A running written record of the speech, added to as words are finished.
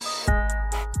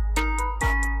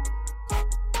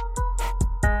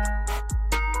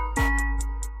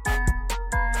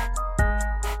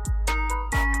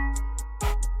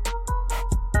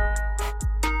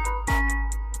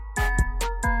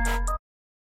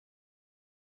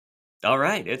All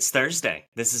right, it's Thursday.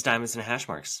 This is Diamonds and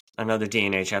Hashmarks, another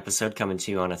D&H episode coming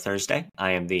to you on a Thursday.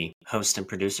 I am the host and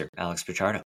producer, Alex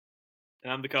Pichardo.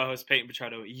 And I'm the co-host, Peyton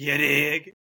Pichardo. You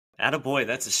dig? Attaboy,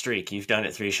 that's a streak. You've done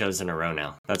it 3 shows in a row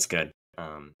now. That's good.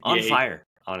 On fire,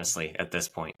 honestly, at this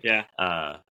point. Yeah.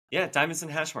 Yeah, Diamonds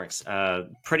and Hashmarks.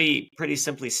 Pretty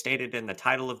simply stated in the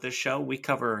title of this show, we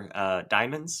cover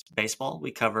Diamonds, baseball.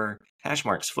 We cover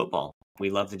Hashmarks, football.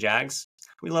 We love the Jags.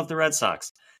 We love the Red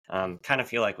Sox. Kind of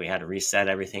feel like we had to reset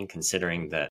everything considering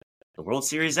that the World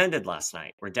Series ended last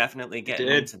night. We're definitely getting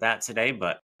into that today,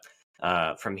 but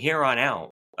from here on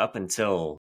out, up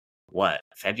until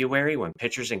February, when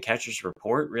pitchers and catchers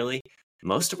report, really,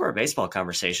 most of our baseball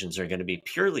conversations are going to be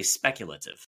purely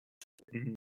speculative.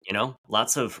 Mm-hmm. You know,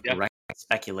 lots of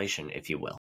speculation, if you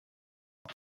will.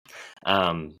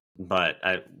 But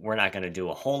we're not going to do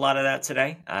a whole lot of that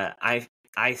today.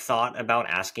 I thought about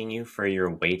asking you for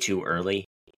your way too early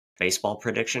baseball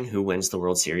prediction, who wins the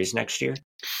World Series next year.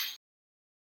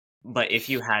 But if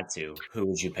you had to, who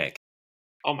would you pick?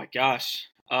 Oh my gosh.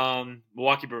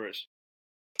 Milwaukee Brewers.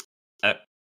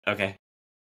 Okay.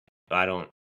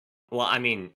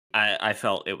 I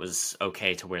felt it was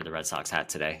okay to wear the Red Sox hat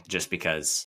today just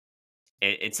because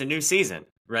it's a new season.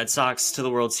 Red Sox to the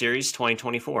World Series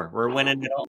 2024. We're winning it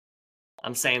all.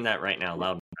 I'm saying that right now,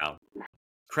 loud and proud.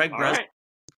 Craig Breslow. Right.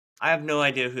 I have no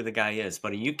idea who the guy is,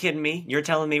 but are you kidding me? You're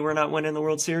telling me we're not winning the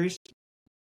World Series?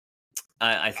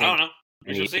 I think I don't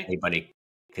know. Anybody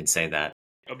could say that.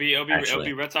 It'll be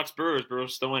Red Sox Brewers.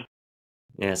 Brewers still win.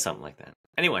 Yeah, something like that.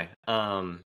 Anyway,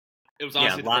 it was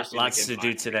honestly lots to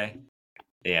do today.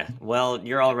 Yeah, well,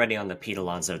 you're already on the Pete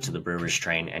Alonso to the Brewers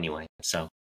train anyway, so.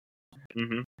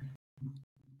 Mm-hmm.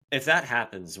 If that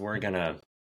happens, we're gonna.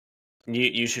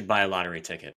 You should buy a lottery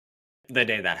ticket the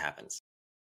day that happens.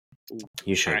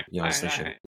 You should. Right. You honestly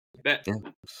should. Bet. Yeah.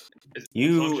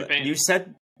 You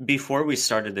said before we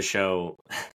started the show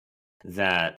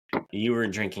that you were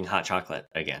drinking hot chocolate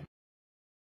again,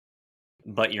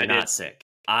 but you're not sick.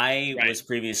 I was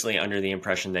previously under the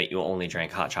impression that you only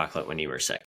drank hot chocolate when you were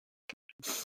sick.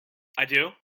 I do.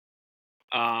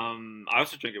 I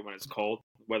also drink it when it's cold.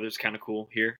 Weather's kind of cool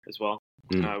here as well.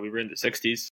 We were in the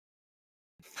 60s.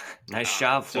 Nice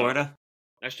job, Florida.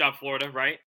 Nice job, Florida,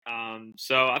 right?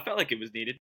 So I felt like it was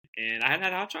needed, and I hadn't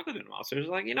had hot chocolate in a while, so I was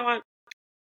like, you know what?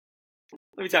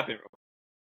 Let me tap in real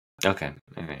quick. Okay,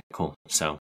 all right, cool.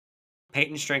 So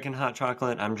Peyton's drinking hot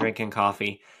chocolate. I'm drinking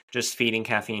coffee. Just feeding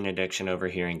caffeine addiction over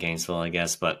here in Gainesville, I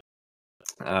guess. But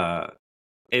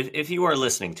if you are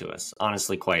listening to us, I'm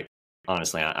shocked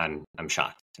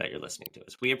that you're listening to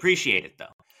us. We appreciate it,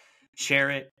 though. Share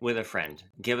it with a friend.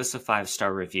 Give us a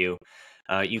 5-star review.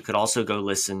 You could also go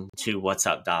listen to What's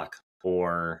Up Doc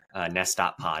or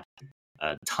Nest.pod.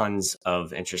 Tons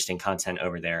of interesting content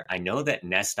over there. I know that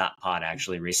Nest.pod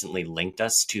actually recently linked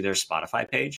us to their Spotify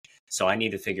page, so I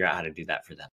need to figure out how to do that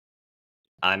for them.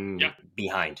 I'm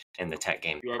behind in the tech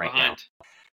game now.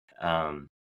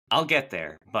 I'll get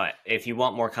there, but if you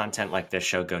want more content like this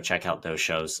show, go check out those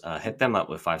shows. Hit them up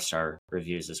with 5-star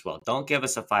reviews as well. Don't give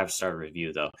us a 5-star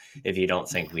review, though, if you don't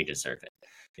think we deserve it.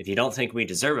 If you don't think we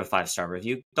deserve a 5-star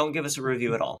review, don't give us a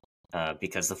review at all,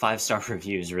 because the 5-star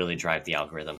reviews really drive the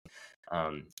algorithm,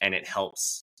 and it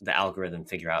helps the algorithm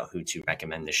figure out who to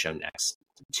recommend the show next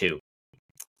to.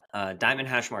 Diamond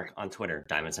Hashmark on Twitter,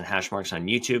 Diamonds and Hashmarks on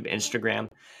YouTube, Instagram.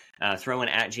 Throw an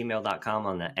 @gmail.com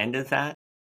on the end of that.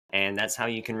 And that's how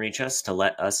you can reach us to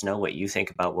let us know what you think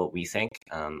about what we think.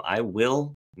 I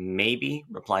will maybe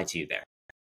reply to you there.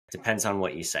 Depends on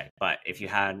what you say. But if you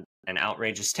had an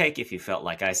outrageous take, if you felt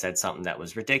like I said something that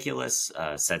was ridiculous,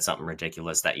 said something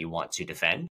ridiculous that you want to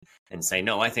defend and say,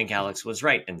 no, I think Alex was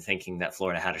right in thinking that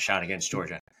Florida had a shot against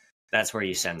Georgia, that's where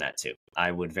you send that to.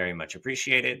 I would very much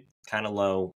appreciate it. Kind of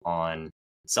low on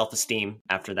self-esteem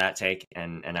after that take.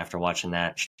 And after watching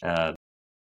that,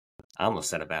 I almost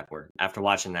said a bad word. After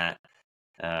watching that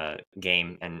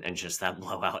game and just that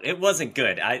blowout, it wasn't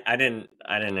good. I didn't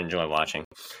enjoy watching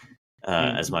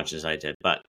as much as I did.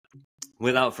 But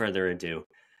without further ado,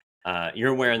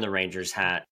 you're wearing the Rangers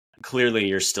hat. Clearly,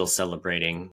 you're still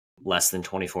celebrating less than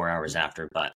 24 hours after.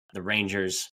 But the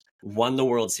Rangers won the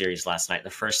World Series last night. The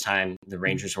first time the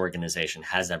Rangers organization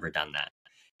has ever done that.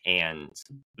 And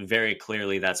very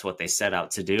clearly, that's what they set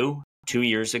out to do 2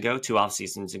 years ago, 2 off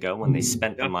seasons ago, when they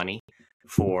spent the money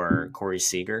for Corey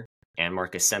Seager and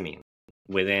Marcus Semien.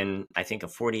 Within, I think, a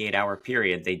 48-hour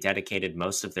period, they dedicated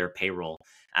most of their payroll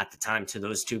at the time to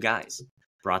those 2 guys.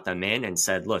 Brought them in and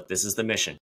said, look, this is the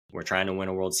mission. We're trying to win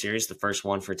a World Series, the first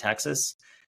one for Texas.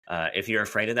 If you're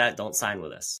afraid of that, don't sign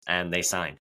with us. And they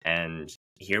signed. And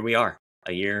here we are,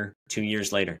 2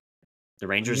 years later. The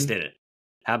Rangers did it.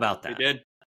 How about that? They did.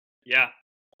 Yeah,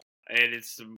 and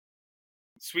it's some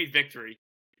sweet victory.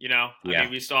 I Yeah.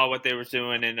 mean, we saw what they were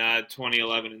doing in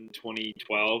 2011 and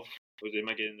 2012. Am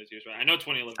I getting those years right? I know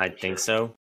 2011 I for think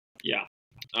sure. so. Yeah.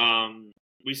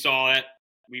 We saw it.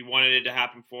 We wanted it to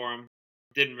happen for him.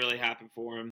 Didn't really happen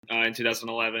for him in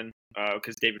 2011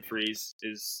 because David Freese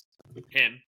is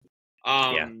him.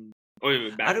 Yeah.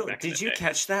 Back in Did the you day.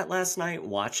 catch that last night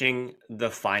watching the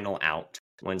final out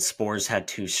when Spurs had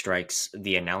 2 strikes?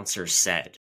 The announcer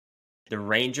said, "The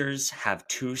Rangers have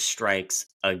 2 strikes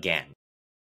again."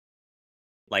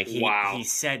 Like Wow. he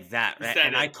said that, He right? said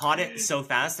And I it. caught it so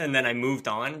fast and then I moved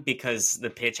on because the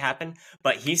pitch happened.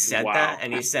 But he said Wow. that,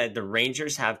 and he said the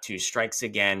Rangers have 2 strikes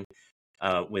again,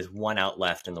 with 1 out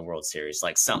left in the World Series,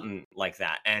 like something like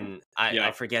that. And I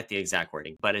Yeah. forget the exact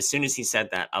wording, but as soon as he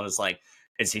said that, I was like,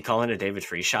 is he calling a David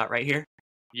Freese shot right here?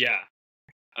 Yeah.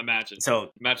 Imagine if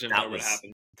That that would was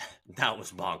happen. that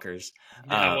was bonkers.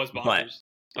 That was But bonkers.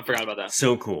 I forgot about that.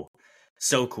 so cool.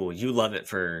 So cool. You love it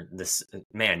for this.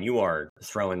 Man, you are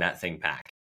throwing that thing back.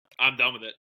 I'm done with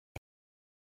it.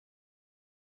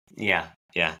 Yeah.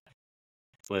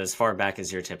 Well, as far back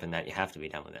as you're tipping that, you have to be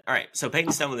done with it. All right. So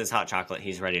Peyton's done with his hot chocolate.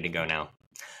 He's ready to go now.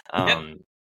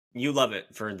 You love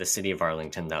it for the city of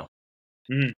Arlington, though.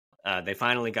 Mm-hmm. They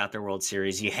finally got their World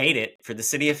Series. You hate it for the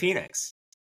city of Phoenix.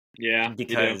 Yeah.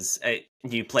 Because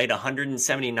you played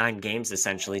 179 games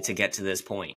essentially to get to this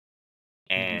point.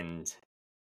 And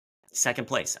second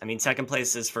place. I mean, second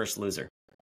place is first loser.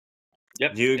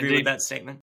 Yep. Do you agree with that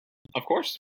statement? Of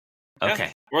course. Okay.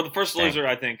 Yeah. We're the first loser,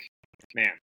 I think.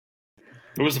 Man.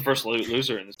 Who was the first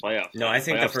loser in this playoff? No, I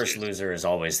think the first loser is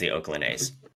always the Oakland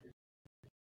A's.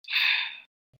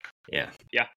 Yeah.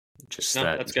 Just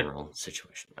that general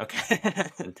situation. Okay.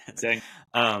 Dang.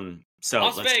 So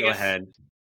Las let's Vegas. go ahead.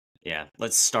 Yeah.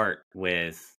 Let's start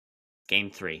with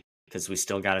Game 3 because we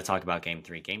still got to talk about Game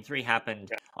 3. Game 3 happened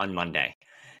on Monday.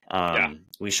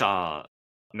 We saw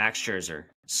Max Scherzer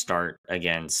start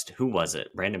against, who was it?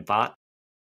 Brandon Pfaadt?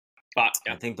 Pfaadt,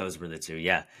 yeah. I think those were the two,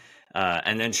 yeah.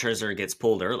 And then Scherzer gets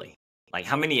pulled early. Like,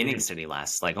 how many innings did he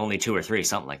last? Like, only 2 or 3,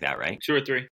 something like that, right? 2 or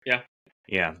 3, yeah.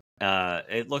 Yeah.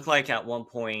 It looked like at one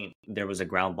point there was a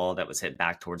ground ball that was hit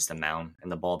back towards the mound,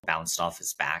 and the ball bounced off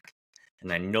his back.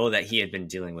 And I know that he had been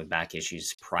dealing with back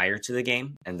issues prior to the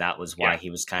game, and that was why he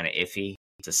was kind of iffy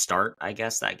to start, I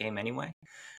guess, that game anyway.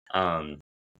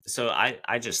 So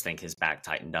I just think his back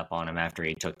tightened up on him after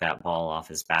he took that ball off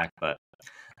his back. But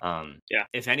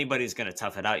if anybody's going to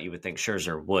tough it out, you would think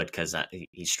Scherzer would, because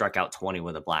he struck out 20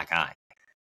 with a black eye.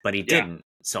 But he didn't.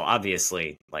 So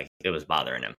obviously, like, it was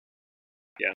bothering him.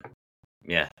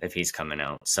 Yeah, if he's coming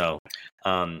out. So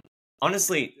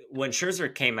honestly, when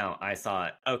Scherzer came out, I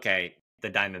thought, okay, the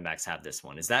Diamondbacks have this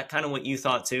one. Is that kind of what you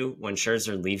thought too when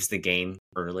Scherzer leaves the game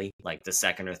early, like the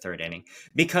second or third inning?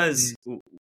 Because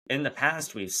in the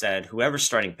past, we've said whoever's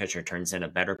starting pitcher turns in a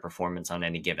better performance on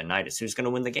any given night is who's going to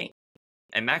win the game.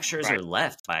 And Max Scherzer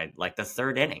left by like the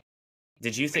third inning.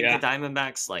 Did you think the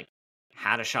Diamondbacks like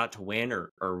had a shot to win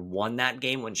or won that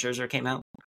game when Scherzer came out?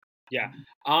 Yeah.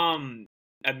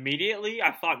 Immediately,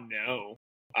 I thought no.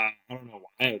 I don't know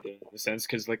why I did in a sense,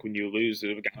 because like when you lose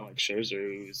to a guy like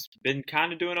Scherzer, who's been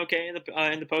kind of doing okay in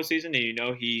the postseason,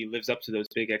 and he lives up to those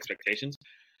big expectations.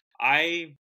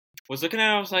 I was looking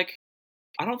at it, I was like,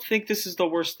 I don't think this is the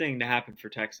worst thing to happen for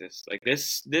Texas. Like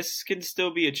this can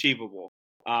still be achievable.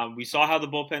 We saw how the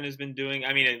bullpen has been doing.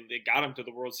 I mean, it got them to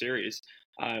the World Series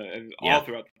all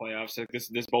throughout the playoffs. Like this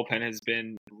bullpen has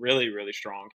been really, really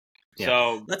strong. Yeah.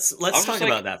 So let's talk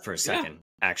about that for a second.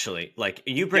 Actually, like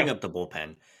you bring up the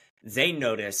bullpen. They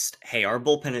noticed, hey, our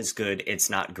bullpen is good. It's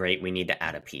not great. We need to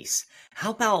add a piece. How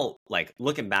about like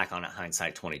looking back on it,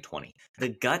 hindsight 2020, the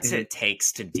guts it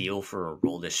takes to deal for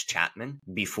Aroldis Chapman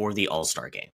before the All-Star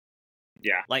game?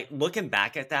 Yeah, like looking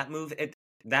back at that move,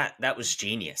 that was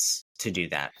genius to do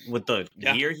that with the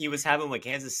year he was having with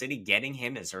Kansas City, getting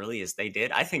him as early as they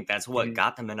did. I think that's what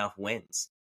got them enough wins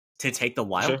to take the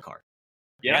wild card.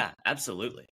 Yeah,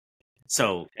 absolutely.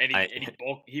 So and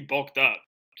he bulked up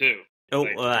too. Oh,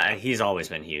 he's always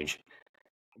been huge.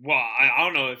 Well, I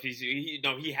don't know if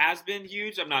he has been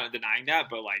huge. I'm not denying that,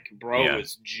 but like, bro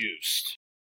is juiced.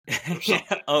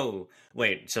 Oh,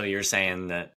 wait. So you're saying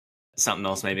that something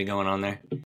else may be going on there?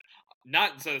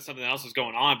 Not that something else is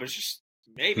going on, but it's just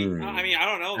maybe. I mean, I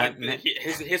don't know. Like,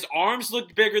 his arms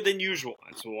looked bigger than usual.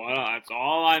 That's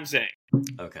all I'm saying.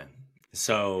 Okay.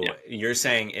 So you're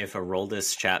saying if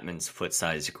Aroldis Chapman's foot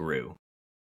size grew,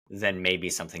 then maybe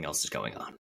something else is going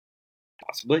on.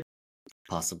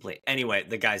 Possibly. Anyway,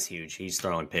 the guy's huge. He's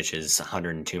throwing pitches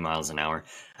 102 miles an hour.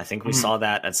 I think we saw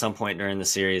that at some point during the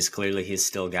series. Clearly, he's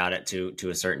still got it to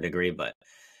a certain degree, but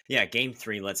Yeah, game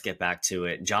 3, let's get back to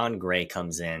it. John Gray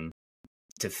comes in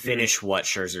to finish what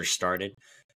Scherzer started.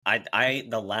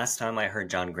 The last time I heard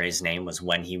John Gray's name was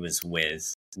when he was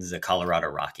with the Colorado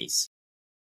Rockies.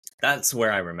 That's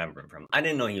where I remember him from. I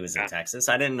didn't know he was in Texas.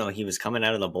 I didn't know he was coming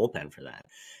out of the bullpen for that.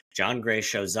 John Gray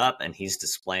shows up and he's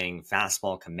displaying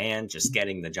fastball command, just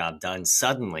getting the job done.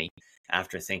 Suddenly,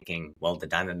 after thinking, well, the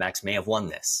Diamondbacks may have won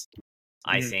this,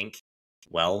 I think,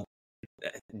 well,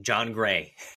 John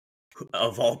Gray,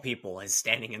 of all people, is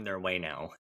standing in their way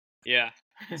now. Yeah.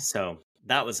 So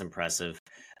that was impressive.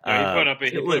 No, he put up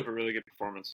a really good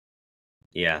performance.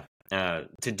 Yeah.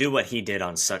 To do what he did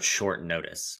on such short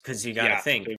notice, because you got to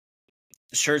think,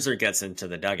 Scherzer gets into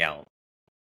the dugout,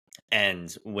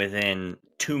 and within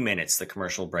 2 minutes, the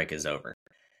commercial break is over,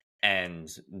 and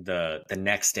the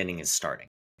next inning is starting,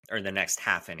 or the next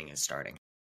half inning is starting.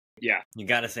 Yeah. You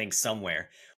got to think somewhere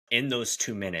in those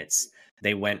 2 minutes,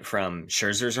 they went from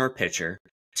Scherzer's our pitcher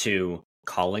to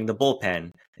calling the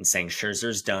bullpen and saying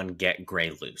Scherzer's done, get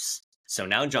Gray loose. So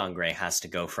now John Gray has to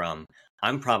go from,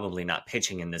 I'm probably not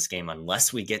pitching in this game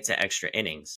unless we get to extra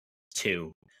innings,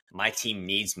 to my team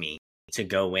needs me to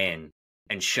go in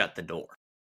and shut the door.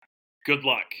 Good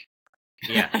luck.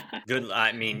 Yeah, good.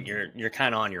 I mean, you're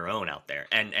kind of on your own out there,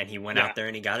 and he went out there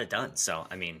and he got it done. So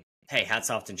I mean, hey, hats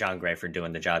off to John Gray for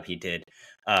doing the job he did.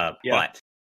 But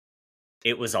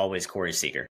it was always Corey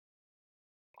Seager.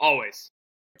 Always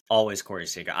Corey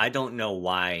Seager. I don't know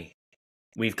why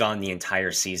we've gone the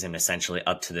entire season essentially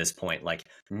up to this point, like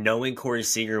knowing Corey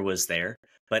Seager was there,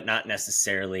 but not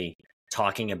necessarily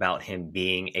talking about him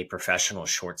being a professional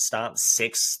shortstop,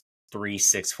 6'3",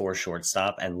 6'4"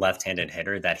 shortstop and left-handed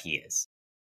hitter that he is.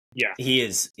 Yeah. He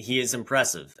is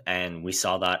impressive, and we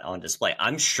saw that on display.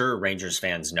 I'm sure Rangers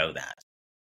fans know that.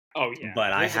 Oh, yeah.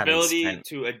 But his ability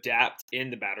to adapt in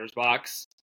the batter's box,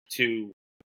 to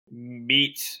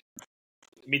meet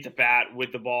the bat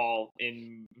with the ball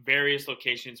in various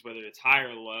locations, whether it's high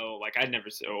or low. Like I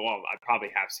probably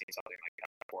have seen something like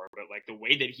that before, but like the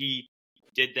way that he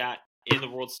did that in the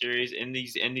World Series, in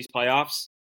these playoffs,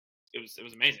 it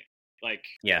was amazing. Like,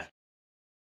 yeah,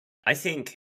 I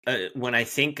think when I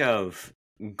think of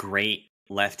great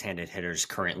left-handed hitters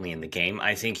currently in the game,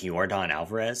 I think Yordan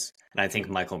Alvarez and I think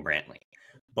Michael Brantley.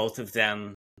 Both of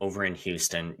them over in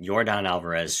Houston. Yordan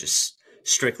Alvarez just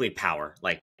strictly power,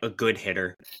 like a good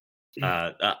hitter.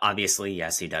 Obviously,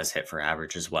 yes, he does hit for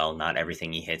average as well. Not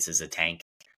everything he hits is a tank.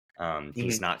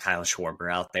 He's not Kyle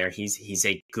Schwarber out there. He's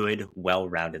a good,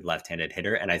 well-rounded left-handed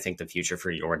hitter, and I think the future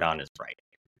for Yordan is bright.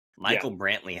 Michael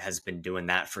Brantley has been doing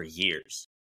that for years.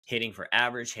 Hitting for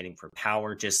average, hitting for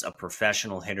power, just a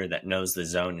professional hitter that knows the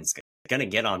zone and is going to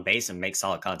get on base and make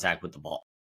solid contact with the ball.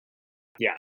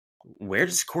 Yeah. Where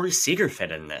does Corey Seager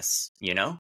fit in this, you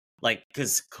know? Like,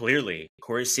 because clearly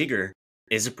Corey Seager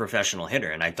is a professional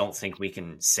hitter, and I don't think we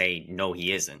can say, no,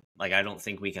 he isn't. Like, I don't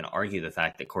think we can argue the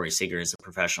fact that Corey Seager is a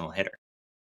professional hitter.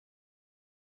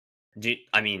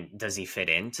 Does he fit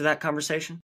into that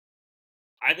conversation?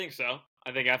 I think so.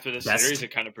 I think after this series, it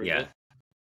kind of proved it.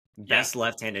 Best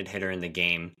left-handed hitter in the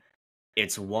game.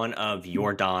 It's one of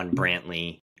Yordan,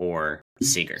 Brantley, or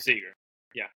Seager.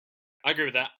 Yeah. I agree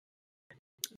with that.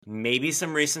 Maybe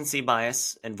some recency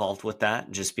bias involved with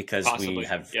that, just because we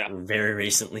have very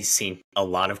recently seen a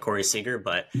lot of Corey Seager,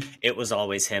 but it was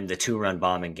always him. The 2-run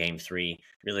bomb in Game 3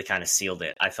 really kind of sealed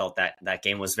it. I felt that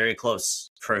game was very close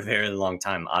for a very long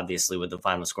time, obviously with the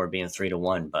final score being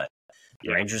 3-1, but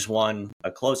the Rangers won a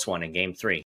close one in Game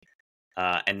 3.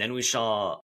 And then we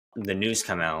saw the news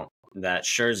come out that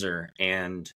Scherzer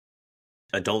and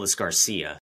Adolis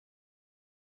Garcia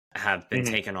have been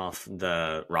taken off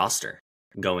the roster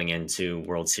going into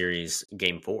World Series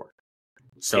Game 4.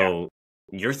 So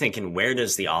you're thinking, where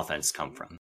does the offense come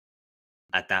from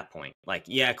at that point? Like,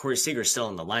 Corey Seager's still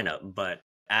in the lineup, but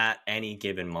at any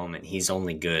given moment, he's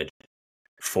only good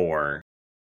for,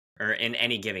 or in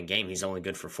any given game, he's only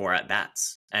good for 4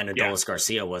 at-bats. And Adolis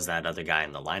Garcia was that other guy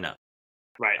in the lineup.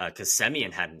 Right. Because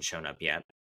Semien hadn't shown up yet.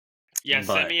 Yeah,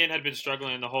 Semien had been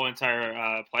struggling the whole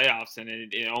entire playoffs, and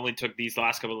it only took these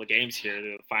last couple of games here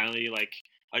to finally, like,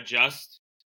 adjust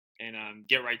and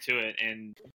get right to it,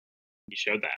 and he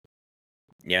showed that.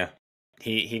 Yeah,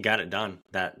 he got it done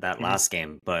that last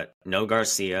game, but no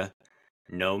Garcia,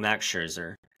 no Max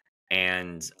Scherzer,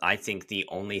 and I think the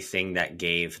only thing that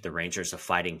gave the Rangers a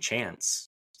fighting chance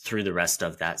through the rest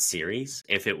of that series,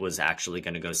 if it was actually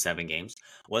going to go 7 games,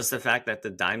 was the fact that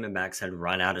the Diamondbacks had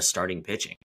run out of starting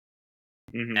pitching.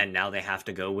 And now they have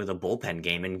to go with a bullpen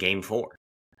game in Game 4.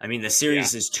 I mean, the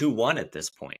series is 2-1 at this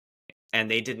point,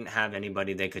 and they didn't have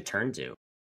anybody they could turn to.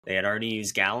 They had already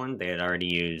used Gallen. They had already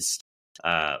used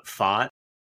Fott,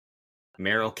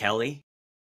 Merrill Kelly.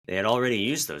 They had already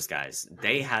used those guys.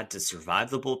 They had to survive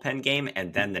the bullpen game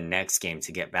and then the next game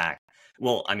to get back.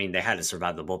 Well, I mean, they had to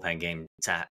survive the bullpen game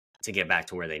to get back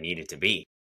to where they needed to be.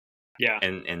 Yeah.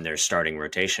 In their starting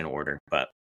rotation order. But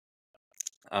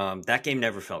that game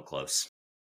never felt close.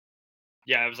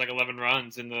 Yeah, it was like 11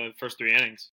 runs in the first 3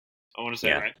 innings. I want to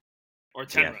say, right? Or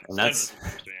 10 runs. And 10 runs in the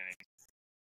first 3 innings.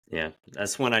 Yeah,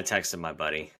 that's when I texted my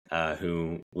buddy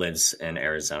who lives in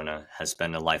Arizona, has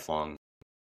been a lifelong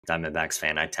Diamondbacks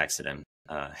fan. I texted him,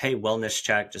 hey, wellness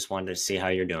check, just wanted to see how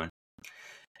you're doing.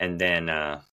 And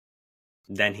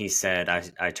then he said,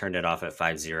 I turned it off at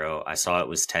 5-0. I saw it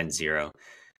was 10-0.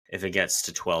 If it gets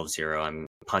to 12-0, I'm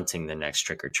punting the next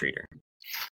trick-or-treater.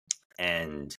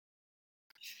 And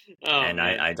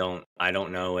I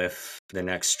don't know if the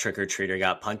next trick-or-treater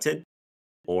got punted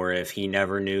or if he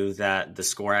never knew that the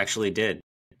score actually did.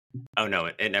 Oh no,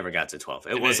 it never got to 12.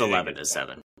 It was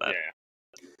 11-7. But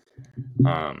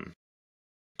yeah.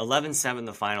 11-7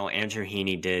 the final. Andrew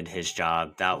Heaney did his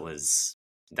job. That was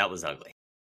ugly.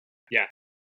 Yeah.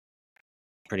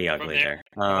 Pretty ugly there.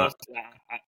 Sorry.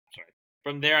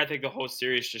 From there, I think the whole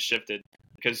series just shifted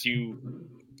because you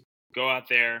go out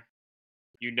there,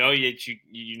 you know that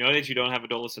you don't have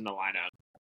Adolis in the lineup.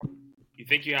 You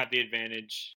think you have the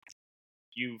advantage.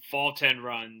 You fall 10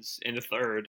 runs in the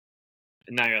third,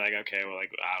 and now you're like, okay, well,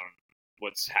 like I don't know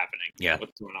what's happening. Yeah,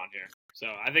 what's going on here? So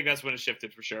I think that's when it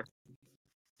shifted for sure.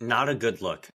 Not a good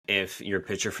look if your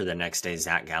pitcher for the next day,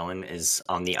 Zach Gallen, is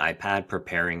on the iPad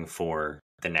preparing for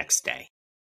the next day,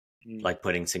 like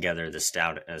putting together the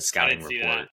scouting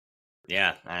report.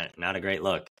 Yeah, not a great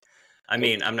look. I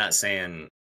mean, I'm not saying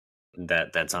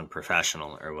that that's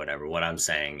unprofessional or whatever. What I'm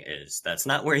saying is that's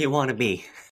not where you want to be.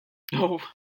 No.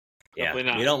 Yeah,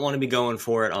 you don't want to be going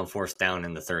for it on 4th down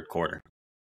in the third quarter.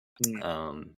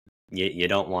 You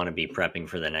don't want to be prepping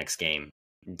for the next game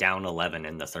down 11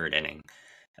 in the third inning.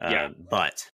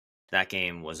 But that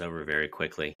game was over very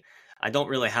quickly. I don't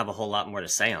really have a whole lot more to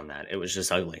say on that. It was just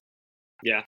ugly.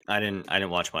 Yeah. I didn't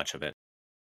watch much of it,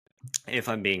 if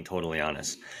I'm being totally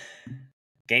honest.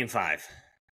 Game 5.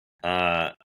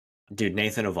 Dude,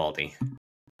 Nathan Eovaldi.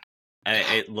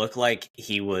 It looked like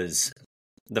he was...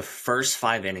 The first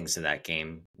 5 innings of that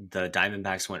game, the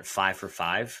Diamondbacks went 5 for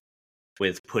 5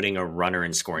 with putting a runner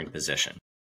in scoring position.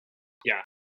 Yeah.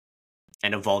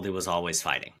 And Eovaldi was always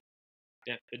fighting.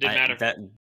 Yeah, it didn't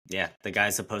matter. The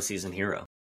guy's a postseason hero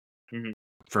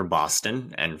for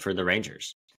Boston and for the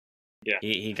Rangers. Yeah.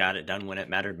 He got it done when it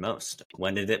mattered most.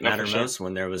 When did it matter most?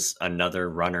 When there was another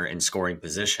runner in scoring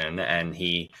position, and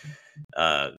he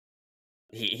kind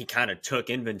of took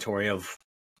inventory of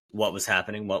what was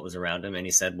happening, what was around him, and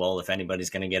he said, well, if anybody's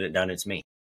going to get it done, it's me.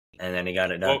 And then he got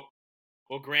it done.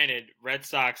 Well, granted, Red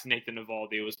Sox Nathan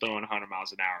Eovaldi was throwing 100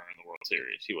 miles an hour in the World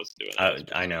Series. He wasn't doing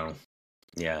that. I know.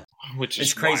 Yeah. Which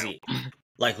is crazy.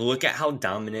 Like, look at how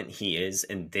dominant he is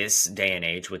in this day and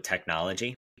age with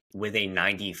technology with a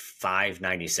 95,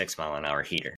 96 mile an hour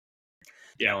heater.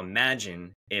 Yeah. Now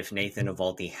imagine if Nathan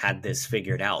Eovaldi had this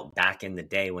figured out back in the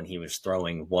day when he was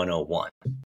throwing 101.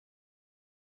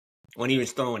 When he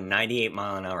was throwing 98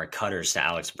 mile an hour cutters to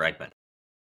Alex Bregman.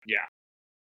 Yeah.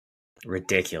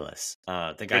 Ridiculous.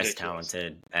 The guy's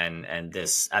talented, and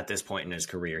this at this point in his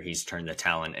career, he's turned the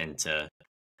talent into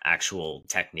actual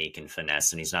technique and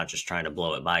finesse, and he's not just trying to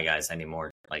blow it by guys anymore.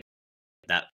 Like,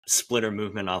 that splitter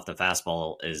movement off the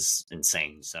fastball is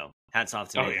insane. So hats off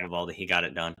to Nathan Eovaldi. He got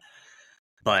it done.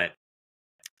 But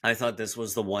I thought this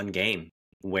was the one game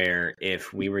where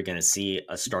if we were going to see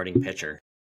a starting pitcher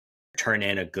turn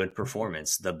in a good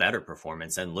performance, the better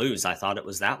performance, and lose, I thought it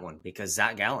was that one, because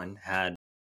Zach Gallen had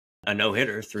a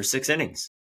no-hitter through 6 innings.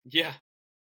 Yeah.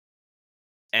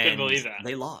 And couldn't believe that.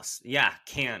 They lost. Yeah,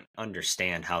 can't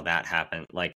understand how that happened.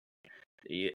 Like,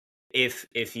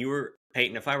 if you were,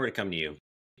 Peyton, if I were to come to you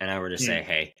and I were to say,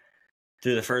 hey,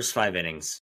 through the first 5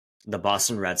 innings, the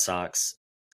Boston Red Sox,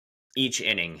 each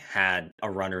inning had a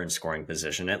runner in scoring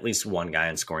position, at least one guy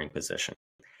in scoring position.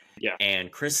 Yeah.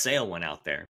 And Chris Sale went out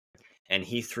there and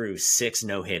he threw 6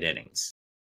 no-hit innings.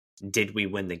 Did we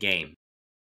win the game?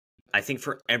 I think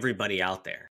for everybody out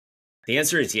there, the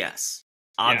answer is yes.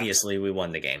 Obviously, we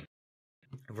won the game.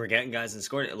 If we're getting guys in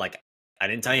scoring, like, I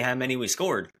didn't tell you how many we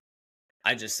scored.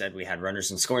 I just said we had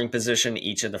runners in scoring position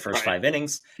each of the first 5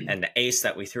 innings, and the ace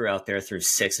that we threw out there threw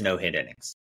 6 no-hit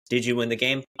innings. Did you win the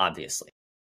game? Obviously.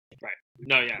 Right.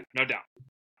 No doubt.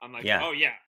 I'm like, oh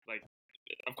yeah, like,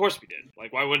 of course we did.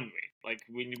 Like, why wouldn't we? Like,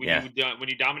 when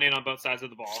you dominate on both sides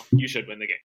of the ball, you should win the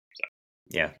game. So.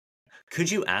 Yeah. Could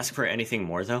you ask for anything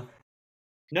more though?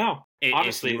 No.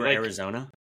 Honestly, if you were Arizona?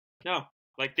 No.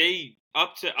 Like, they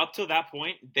up to that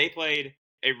point, they played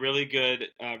a really good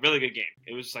game.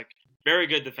 It was like very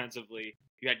good defensively.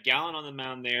 You had Gallen on the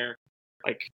mound there.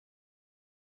 Like,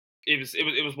 it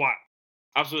was wild.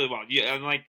 Absolutely wild. Yeah, and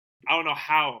like, I don't know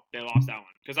how they lost that one.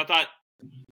 Because I thought,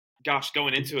 gosh,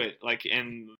 going into it, like,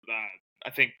 and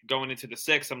I think going into the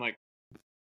sixth, I'm like,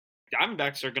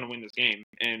 Diamondbacks are going to win this game,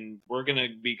 and we're going to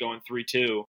be going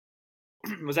 3-2.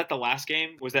 Was that the last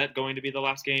game? Was that going to be the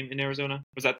last game in Arizona?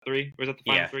 Was that 3? Was that the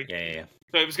final 3? Yeah.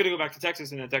 So it was going to go back to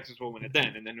Texas, and then Texas will win it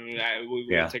then, and then we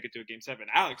will take it to a game 7.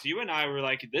 Alex, you and I were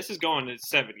like, this is going to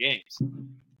 7 games.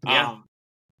 Yeah,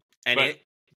 and it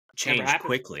changed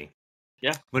quickly.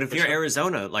 Yeah, but if you're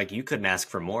Arizona, like, you couldn't ask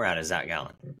for more out of Zach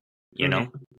Gallen. You know,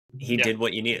 he did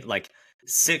what you needed. Like,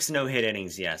 6 no-hit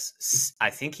innings, yes. I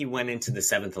think he went into the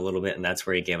 7th a little bit, and that's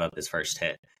where he gave up his first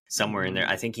hit. Somewhere in there,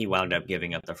 I think he wound up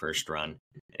giving up the first run,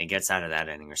 and he gets out of that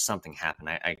inning, or something happened.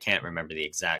 I can't remember the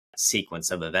exact sequence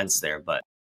of events there, but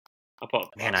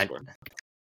man,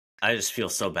 I just feel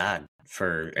so bad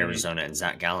for Arizona and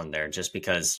Zach Gallen there, just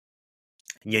because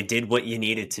you did what you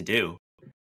needed to do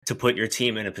to put your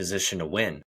team in a position to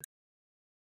win.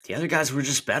 The other guys were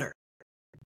just better.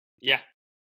 Yeah.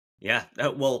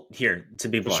 Well, here, to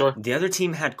be blunt, the other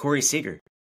team had Corey Seager.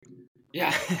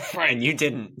 Yeah, right. And you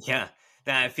didn't. Yeah.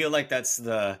 I feel like that's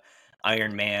the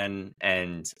Iron Man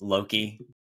and Loki.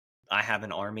 I have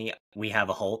an army. We have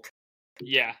a Hulk.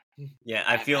 Yeah. Yeah,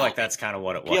 I feel like that's kind of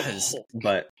what it was.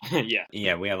 But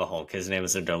yeah, we have a Hulk. His name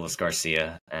is Adolis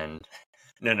Garcia, and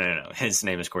no. His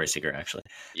name is Corey Seager, actually.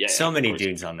 Yeah. So many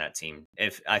dudes on that team.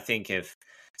 If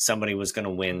somebody was going to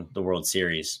win the World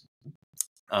Series,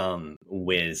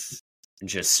 with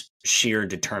just sheer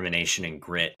determination and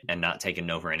grit and not taking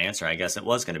no for an answer, I guess it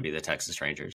was going to be the Texas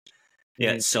Rangers.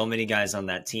 Yeah, so many guys on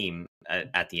that team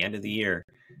at the end of the year.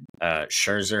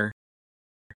 Scherzer,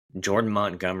 Jordan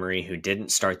Montgomery, who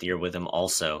didn't start the year with him,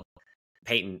 also.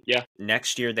 Peyton,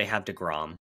 next year they have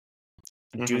DeGrom.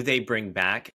 Do they bring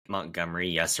back Montgomery,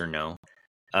 yes or no?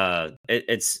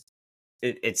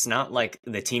 It's not like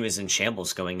the team is in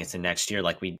shambles going into next year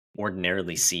like we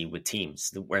ordinarily see with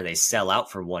teams where they sell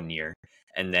out for 1 year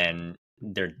and then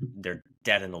they're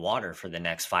dead in the water for the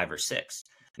next 5 or 6.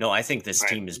 No, I think this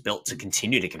team is built to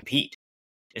continue to compete.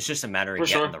 It's just a matter of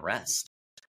getting the rest.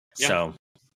 Yeah. So,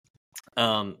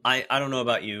 I don't know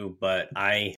about you, but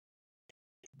I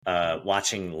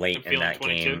watching late in that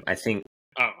 22? Game, I think.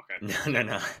 Oh, okay.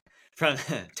 No. From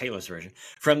Taylor's version,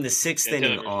 from the 6th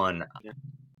inning on. Yeah.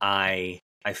 I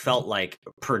felt like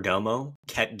Perdomo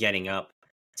kept getting up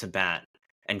to bat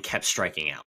and kept striking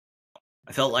out.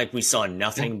 I felt like we saw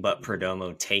nothing but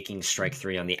Perdomo taking strike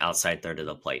 3 on the outside third of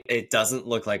the plate. It doesn't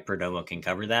look like Perdomo can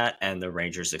cover that, and the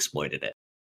Rangers exploited it.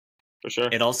 For sure.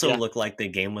 It also looked like the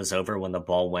game was over when the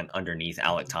ball went underneath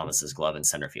Alec Thomas's glove in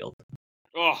center field.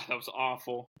 Oh, that was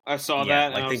awful. I saw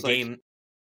that. Like, the game.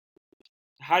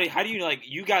 How do you like?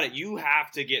 You got it. You have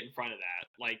to get in front of that.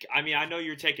 Like, I mean, I know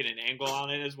you're taking an angle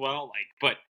on it as well. Like,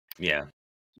 but yeah,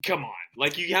 come on.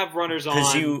 Like, you have runners on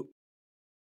because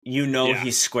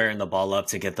he's squaring the ball up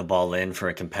to get the ball in for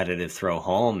a competitive throw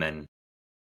home, and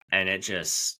it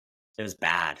was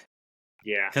bad.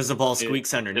 Yeah, because the ball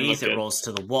squeaks underneath, it rolls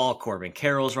to the wall. Corbin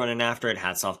Carroll's running after it.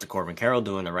 Hats off to Corbin Carroll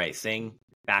doing the right thing,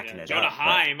 backing it Jonah up.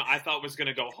 Heim, I thought was going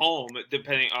to go home,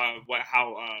 depending on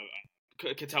how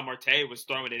Ketel Marte was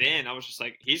throwing it in. I was just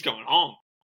like, he's going home.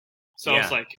 So I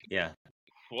was like,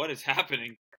 what is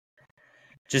happening?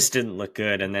 Just didn't look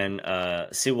good. And then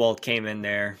Sewald came in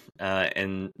there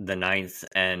in the 9th,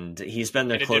 and he's been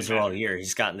their closer all year.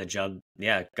 He's gotten the job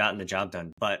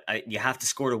done. But you have to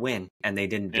score to win, and they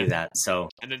didn't do that. So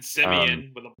and then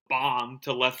Semien with a bomb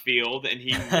to left field, and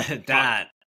he you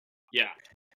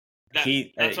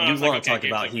want to talk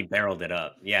about he barreled it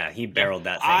up. Yeah, he barreled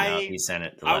that thing up. He sent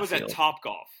it to left field.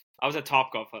 I was at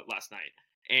Topgolf last night,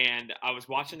 and I was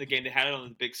watching the game. They had it on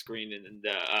the big screen in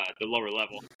the lower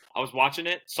level. I was watching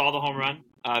it, saw the home run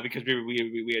because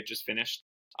we had just finished.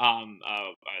 We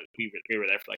were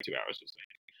there for like 2 hours.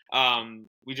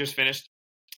 We just finished,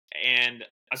 and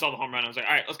I saw the home run. I was like,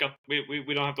 all right, let's go.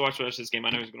 We don't have to watch the rest of this game. I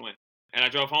know he's going to win. And I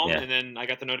drove home, and then I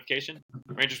got the notification.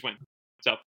 Rangers win.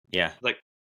 So yeah, like.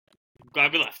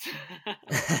 Glad we left.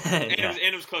 and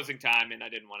it was closing time, and I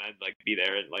didn't want to be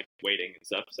there and waiting and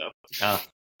stuff. So,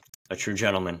 a true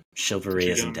gentleman. Chivalry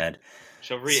isn't dead.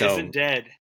 Chivalry isn't dead.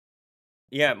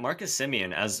 Yeah, Marcus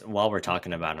Semien. While we're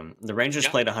talking about him, the Rangers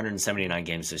played 179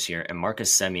 games this year, and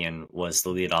Marcus Semien was the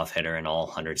leadoff hitter in all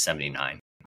 179.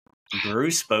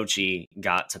 Bruce Bochy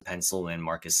got to pencil in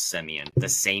Marcus Semien, the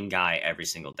same guy every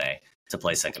single day, to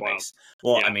play second base.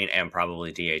 Well, I mean, and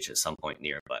probably DH at some point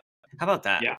near, but. How about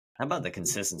that? Yeah. How about the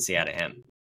consistency out of him?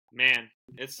 Man,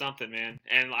 it's something, man.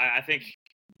 And I think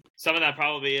some of that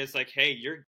probably is like, hey,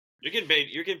 You're getting paid.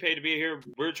 You're getting paid to be here.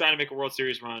 We're trying to make a World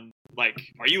Series run. Like,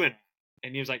 are you in?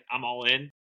 And he was like, I'm all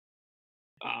in.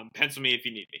 Pencil me if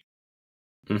you need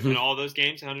me. Mm-hmm. And all those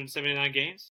games, 179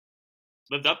 games,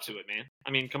 lived up to it, man.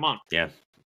 I mean, come on. Yeah.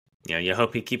 You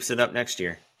hope he keeps it up next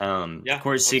year.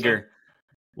 Corey so. Seager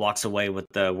walks away with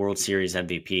the World Series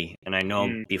MVP. And I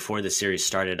know before the series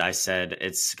started, I said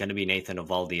it's going to be Nathan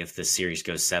Eovaldi if this series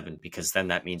goes 7, because then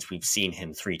that means we've seen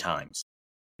him 3 times.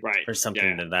 Right. Or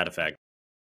something to that effect.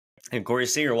 And Corey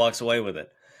Seager walks away with it.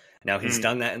 Now, he's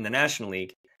done that in the National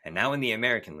League and now in the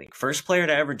American League. First player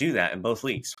to ever do that in both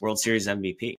leagues. World Series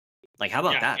MVP. Like, how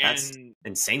about that? That's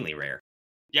insanely rare.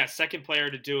 Yeah, second player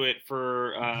to do it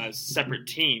for separate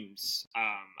teams.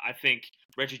 I think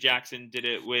Reggie Jackson did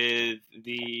it with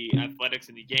the Athletics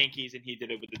and the Yankees, and he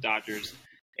did it with the Dodgers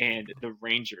and the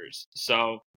Rangers.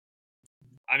 So,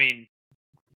 I mean,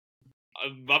 I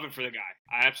love it for the guy.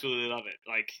 I absolutely love it.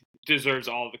 Like, deserves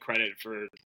all the credit for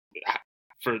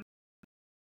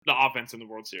the offense in the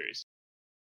World Series.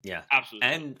 Yeah, absolutely.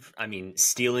 And I mean,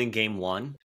 stealing Game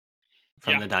 1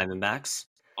 from the Diamondbacks.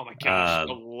 Oh my gosh,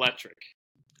 electric.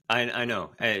 I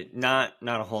know. Not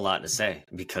a whole lot to say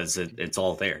because it's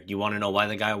all there. You want to know why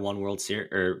the guy won World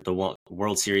Series or the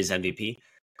World Series MVP?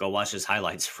 Go watch his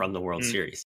highlights from the World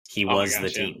Series. He was the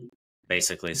team,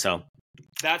 basically. So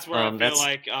that's where I feel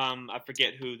like I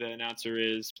forget who the announcer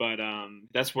is, but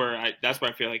that's where I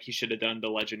feel like he should have done the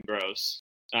Legend Gross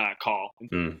call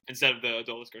instead of the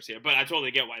Adolis Garcia. But I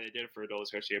totally get why they did it for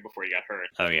Adolis Garcia before he got hurt.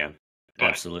 Oh yeah,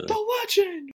 absolutely. The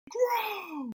Legend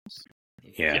Gross.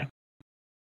 Yeah.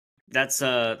 That's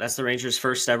the Rangers'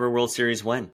 first ever World Series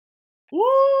win.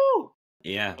 Woo!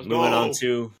 Yeah, moving on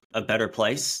to a better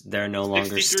place. They're no longer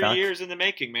 63 stuck. years in the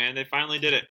making, man. They finally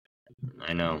did it.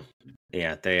 I know.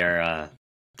 Yeah, they are.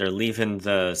 They're leaving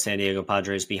the San Diego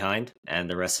Padres behind, and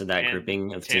the rest of that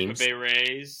grouping of teams. Tampa Bay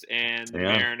Rays and the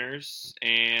Mariners,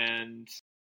 and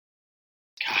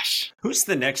gosh, who's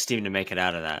the next team to make it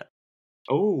out of that?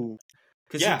 Oh,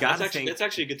 because you got to think that's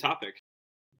actually a good topic.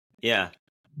 Yeah.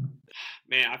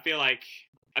 Man, I feel like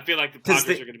the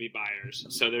Padres are going to be buyers,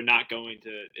 so they're not going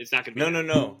to. It's not going to be.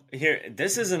 No. Here,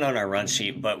 this isn't on our run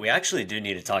sheet, but we actually do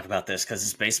need to talk about this because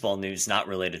it's baseball news, not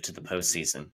related to the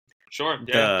postseason. Sure.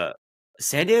 Yeah. The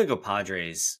San Diego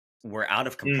Padres were out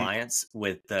of compliance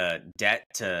with the debt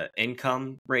to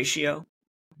income ratio.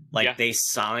 Like they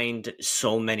signed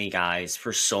so many guys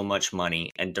for so much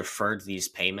money and deferred these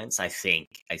payments. I think.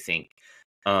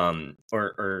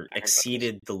 Or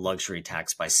exceeded the luxury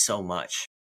tax by so much.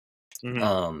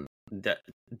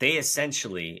 They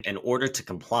essentially, in order to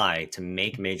comply to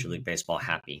make Major League Baseball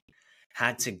happy,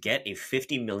 had to get a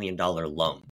 $50 million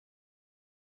loan.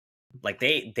 Like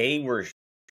they were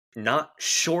not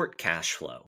short cash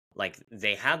flow. Like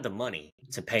they had the money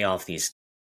to pay off these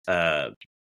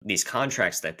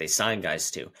contracts that they signed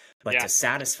guys to, but to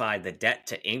satisfy the debt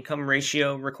to income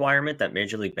ratio requirement that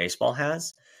Major League Baseball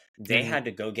has, they had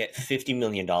to go get $50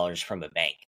 million from a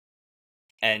bank.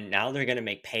 And now they're going to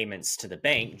make payments to the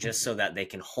bank just so that they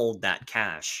can hold that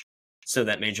cash so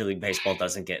that Major League Baseball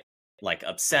doesn't get like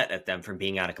upset at them for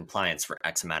being out of compliance for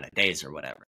X amount of days or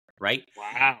whatever. Right?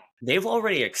 Wow. They've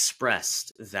already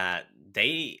expressed that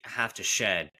they have to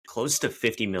shed close to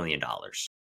 $50 million.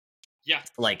 Yeah.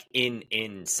 Like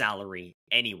in salary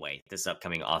anyway this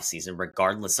upcoming offseason,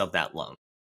 regardless of that loan.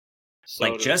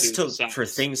 Soto like just for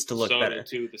things to look better.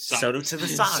 Soto to the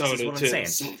Sox is what I'm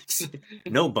saying.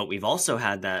 No, but we've also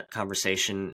had that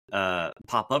conversation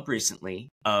pop up recently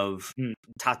of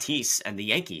Tatis and the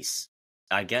Yankees.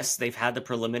 I guess they've had the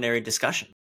preliminary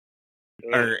discussion.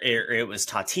 Or it was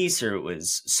Tatis or it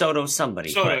was Soto,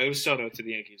 somebody. It was Soto to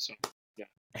the Yankees. So, yeah.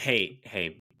 Hey,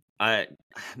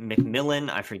 McMillan,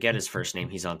 I forget his first name.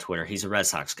 He's on Twitter. He's a Red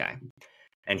Sox guy.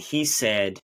 And he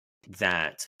said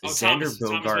that Xander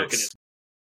Bogaerts...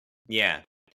 Yeah.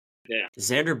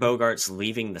 Xander Bogaerts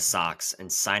leaving the Sox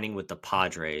and signing with the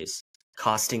Padres,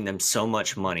 costing them so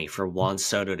much money for Juan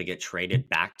Soto to get traded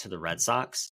back to the Red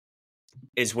Sox,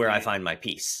 is where I find my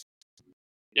peace.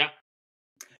 Yeah.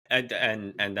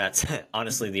 And that's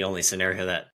honestly the only scenario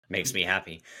that makes me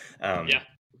happy.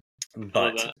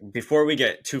 But before we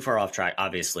get too far off track,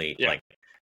 obviously, like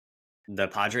the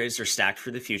Padres are stacked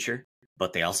for the future,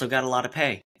 but they also got a lot of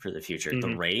pay for the future.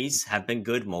 The Rays have been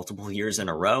good multiple years in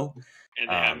a row.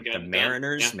 And the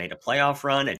Mariners made a playoff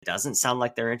run. It doesn't sound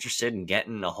like they're interested in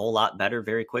getting a whole lot better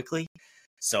very quickly.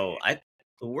 So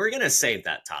we're going to save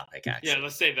that topic, actually. Yeah,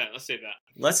 let's save that.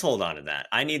 Let's hold on to that.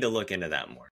 I need to look into that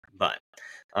more. But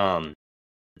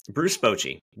Bruce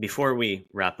Bochy, before we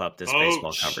wrap up this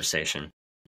baseball conversation.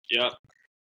 Yep.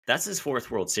 That's his 4th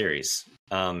World Series.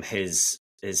 His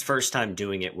his first time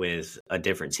doing it with a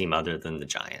different team other than the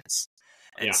Giants.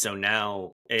 And so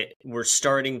now we're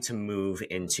starting to move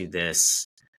into this,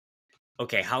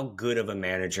 okay, how good of a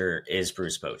manager is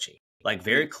Bruce Bochy? Like,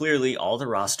 very clearly, all the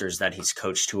rosters that he's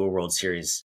coached to a World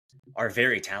Series are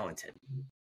very talented.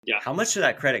 Yeah. How much of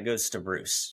that credit goes to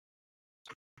Bruce?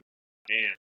 Man,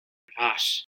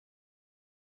 gosh.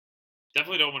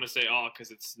 Definitely don't want to say all because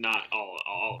it's not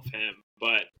all of him,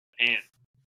 but man.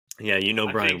 Yeah,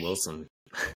 Brian Wilson.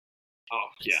 Oh,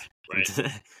 yeah,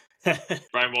 right.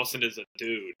 Brian Wilson is a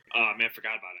dude. Oh, man,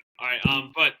 forgot about it. All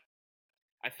right, but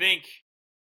I think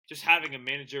just having a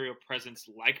managerial presence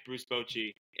like Bruce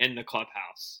Bochy in the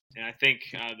clubhouse, and I think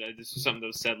this was something that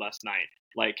was said last night.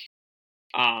 Like,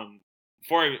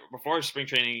 before spring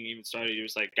training even started, he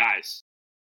was like, "Guys,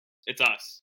 it's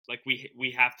us. Like,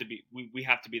 we have to be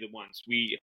the ones.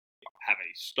 We have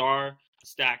a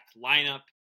star-stacked lineup.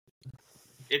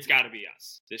 It's got to be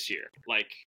us this year.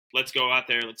 Like, let's go out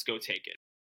there. Let's go take it."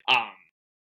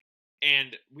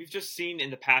 And we've just seen in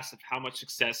the past of how much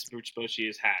success Bruce Bochy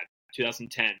has had.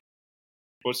 2010,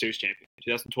 World Series champion.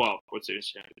 2012, World Series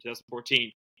champion.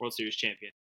 2014, World Series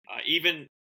champion. Even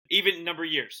number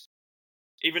years.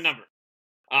 Even number.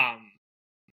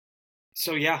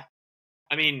 So, yeah.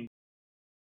 I mean,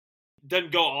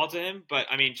 doesn't go all to him, but,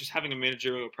 I mean, just having a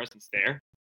managerial presence there,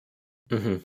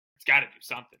 it's got to do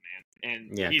something, man.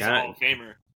 And he's a Hall of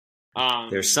Famer.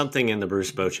 There's something in the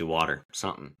Bruce Bochy water.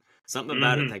 Something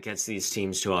about it that gets these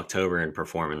teams to October and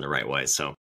perform in the right way.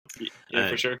 So, yeah,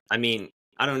 for sure. I mean,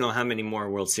 I don't know how many more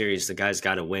World Series the guy's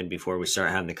got to win before we start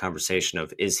having the conversation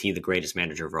of, is he the greatest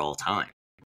manager of all time?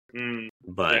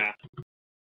 But, yeah.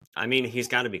 I mean, he's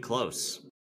got to be close.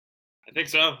 I think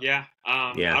so, yeah.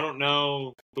 I don't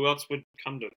know who else would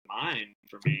come to mind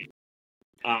for me.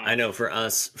 I know for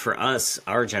us,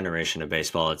 our generation of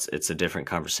baseball, it's a different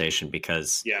conversation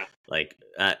because,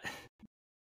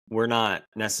 we're not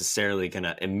necessarily going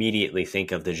to immediately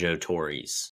think of the Joe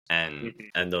Torres and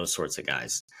those sorts of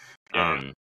guys.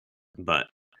 But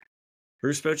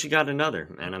Bruce Bochy got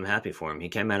another, and I'm happy for him. He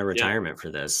came out of retirement for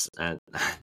this.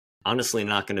 Honestly,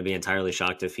 not going to be entirely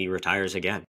shocked if he retires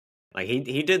again. Like,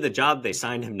 he did the job they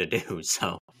signed him to do,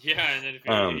 so. Yeah, and then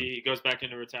if he goes back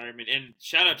into retirement. And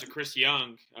shout out to Chris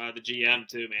Young, the GM,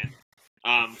 too,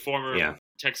 man. Former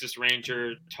Texas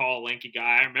Ranger, tall, lanky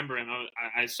guy. I remember him.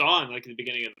 I saw him, like, in the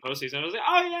beginning of the postseason. I was like,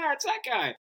 oh, yeah, it's that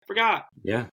guy. Forgot.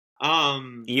 Yeah.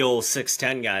 The old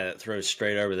 6'10" guy that throws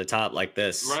straight over the top like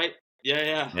this. Right?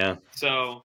 Yeah.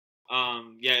 So,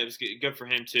 it was good for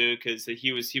him, too, because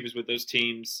he was with those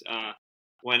teams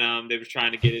when they were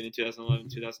trying to get it in 2011,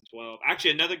 2012.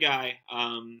 Actually, another guy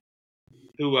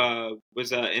who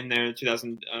was in there in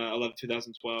 2011,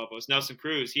 2012 was Nelson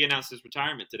Cruz. He announced his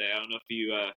retirement today. I don't know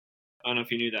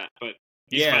if you knew that, but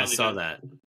I saw that.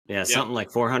 Yeah, something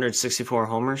like 464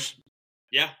 homers.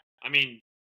 Yeah, I mean,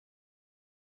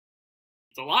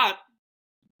 it's a lot.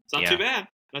 It's not too bad.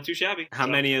 Not too shabby. How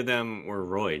many of them were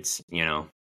roids? Yeah,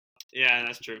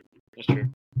 that's true.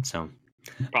 So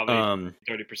probably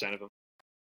 30% of them.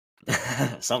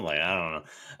 Something like that. I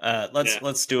don't know.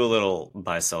 Let's do a little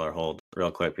buy, sell, or hold real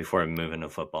quick before we move into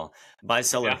football. Buy,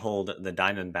 sell, or hold. The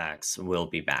Diamondbacks will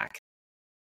be back.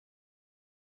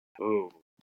 Ooh.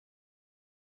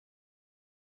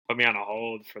 Put me on a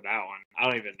hold for that one. I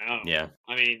don't even know. Yeah.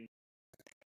 I mean,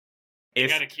 they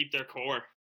got to keep their core.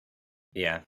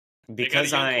 Yeah.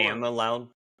 Because I am allowed.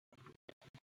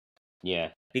 Yeah.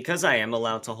 Because I am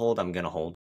allowed to hold, I'm going to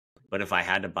hold. But if I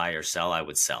had to buy or sell, I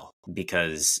would sell.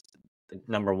 Because,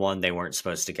 number one, they weren't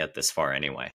supposed to get this far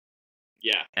anyway.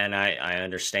 Yeah. And I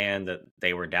understand that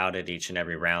they were doubted each and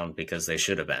every round because they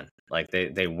should have been. Like,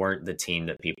 they weren't the team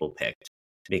that people picked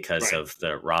because of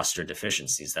the roster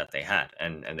deficiencies that they had.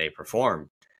 And they performed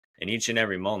in each and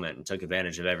every moment and took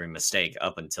advantage of every mistake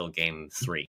up until game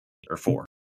 3 or 4.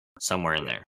 Somewhere in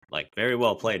there. Like, very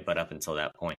well played, but up until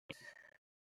that point.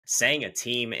 Saying a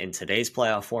team in today's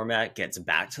playoff format gets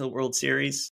back to the World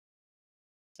Series,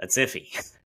 that's iffy.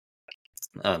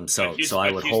 So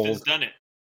I would hold. Houston's done it.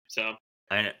 So,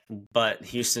 but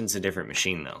Houston's a different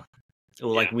machine, though.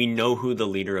 Like, we know who the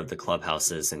leader of the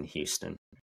clubhouse is in Houston.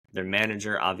 Their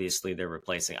manager, obviously, they're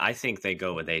replacing. I think they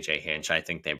go with AJ Hinch. I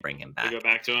think they bring him back. They go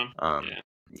back to him.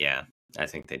 Yeah, I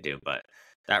think they do. But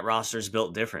that roster's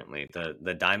built differently. The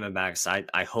Diamondbacks.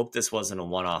 I hope this wasn't a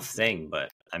one-off thing, but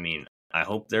I mean, I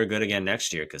hope they're good again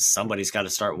next year because somebody's got to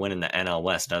start winning the NL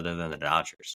West other than the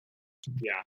Dodgers.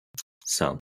 Yeah.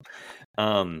 So,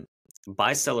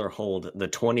 buy, sell, or hold, the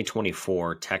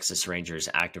 2024 Texas Rangers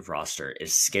active roster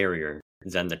is scarier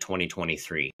than the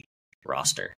 2023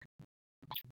 roster.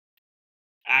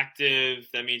 Active,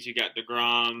 that means you got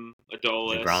DeGrom,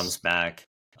 Adolis. DeGrom's back.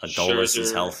 Adolis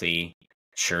is Scherzer. healthy.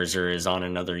 Scherzer is on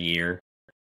another year.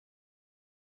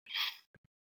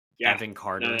 Yeah. Evan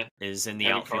Carter is in the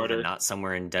Evan outfield Carter. and not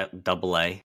somewhere in Double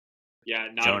A. Yeah,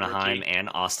 not Jonah a rookie. Heim and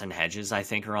Austin Hedges, I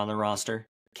think, are on the roster.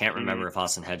 Can't remember if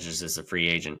Austin Hedges is a free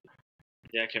agent.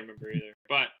 Yeah, I can't remember either.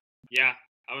 But yeah,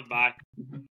 I would buy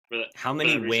for that. How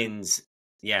many wins?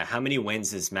 Yeah, how many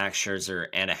wins is Max Scherzer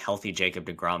and a healthy Jacob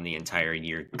deGrom the entire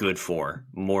year good for?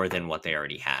 More than what they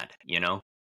already had, you know?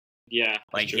 Yeah.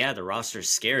 Like, yeah, the roster's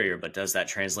scarier, but does that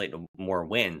translate to more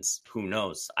wins? Who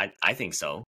knows? I think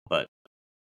so, but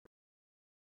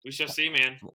we shall see,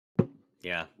 man.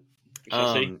 Yeah. We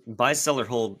shall see. Buy, sell, or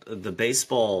hold. The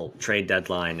baseball trade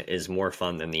deadline is more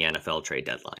fun than the NFL trade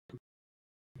deadline.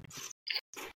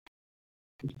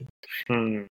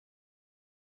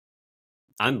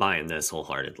 I'm buying this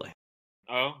wholeheartedly.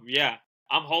 Oh, yeah.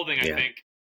 I'm holding, I think.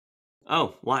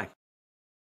 Oh, why?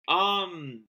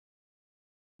 Because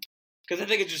I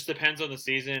think it just depends on the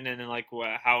season and then like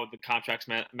how the contracts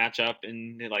match up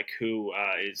and like who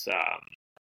is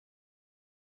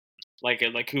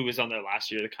like who was on their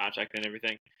last year of the contract and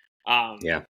everything.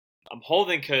 Yeah. I'm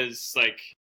holding because like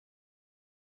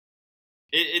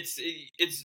it's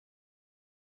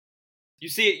you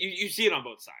see it you see it on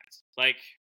both sides. Like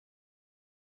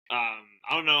I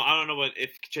don't know what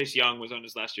if Chase Young was on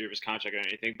his last year of his contract or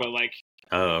anything, but like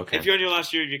if you're on your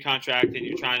last year of your contract and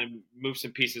you're trying to move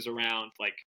some pieces around,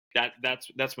 like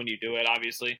that's when you do it,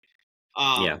 obviously.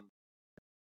 And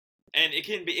it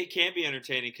can be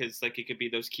entertaining because like it could be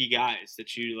those key guys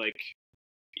that you like,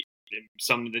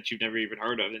 some that you've never even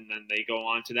heard of, and then they go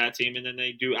on to that team and then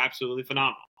they do absolutely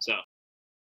phenomenal. So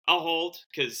I'll hold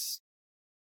because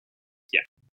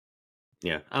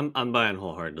yeah, I'm buying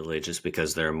wholeheartedly just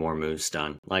because there are more moves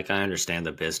done. Like, I understand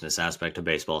the business aspect of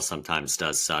baseball sometimes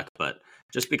does suck, but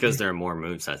just because there are more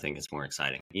moves, I think it's more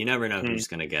exciting. You never know who's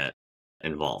going to get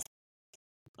involved.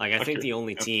 Like, I think the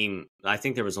only team, I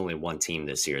think there was only one team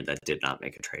this year that did not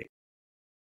make a trade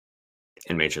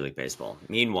in Major League Baseball.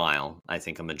 Meanwhile, I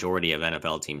think a majority of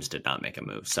NFL teams did not make a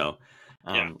move. So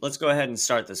let's go ahead and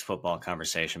start this football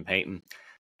conversation, Peyton.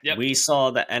 Yep. We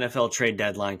saw the NFL trade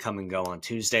deadline come and go on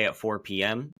Tuesday at 4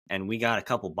 p.m., and we got a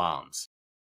couple bombs,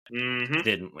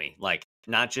 didn't we? Like,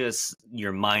 not just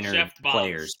your minor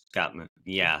players got moved.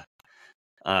 Yeah.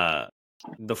 The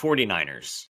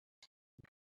 49ers.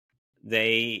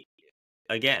 They,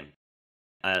 again,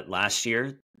 last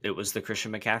year, it was the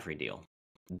Christian McCaffrey deal.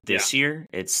 This year,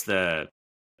 it's the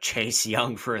Chase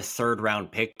Young for a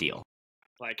third-round pick deal.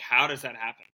 Like, how does that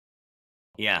happen?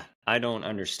 Yeah, I don't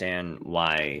understand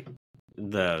why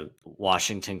the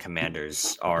Washington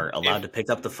Commanders are allowed to pick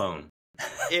up the phone.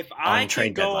 If I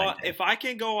can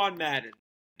go on Madden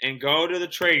and go to the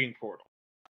trading portal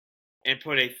and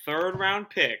put a third-round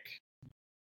pick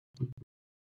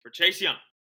for Chase Young,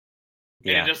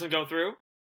 and it doesn't go through,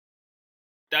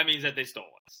 that means that they stole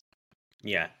us.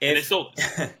 Yeah, and they stole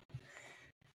us.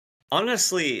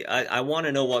 Honestly, I want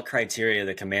to know what criteria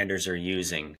the Commanders are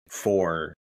using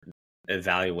for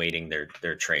evaluating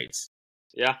their trades.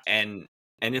 Yeah. And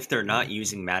if they're not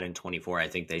using Madden 24, I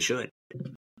think they should.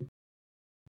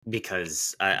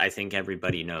 Because I think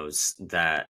everybody knows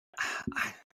that,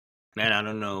 man, I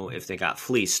don't know if they got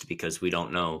fleeced because we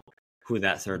don't know who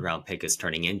that third round pick is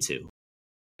turning into.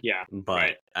 Yeah.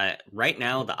 But right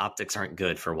now, the optics aren't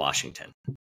good for Washington.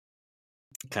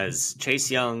 Because Chase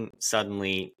Young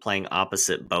suddenly playing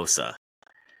opposite Bosa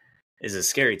is a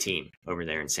scary team over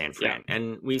there in San Fran. Yeah.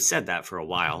 And we've said that for a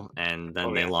while, and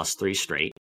then they lost 3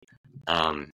 straight.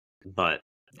 But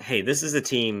hey, this is a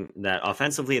team that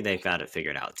offensively they've got it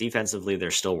figured out. Defensively,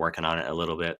 they're still working on it a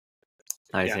little bit.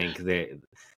 I think they...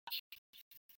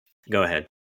 Go ahead.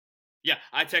 Yeah,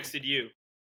 I texted you,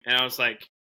 and I was like,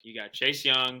 you got Chase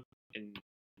Young and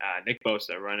Nick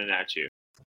Bosa running at you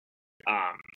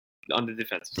on the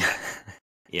defensive side.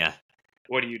 Yeah.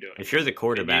 What are you doing? If you're the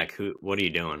quarterback, what are you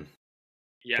doing?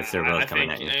 Yeah, if they're both coming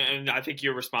at you. And I think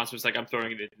your response was like, I'm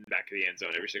throwing it in the back of the end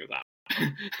zone every single time.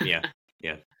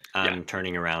 Yeah. I'm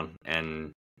turning around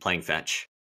and playing fetch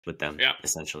with them,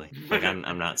 essentially. Like,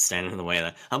 I'm not standing in the way of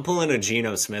that. I'm pulling a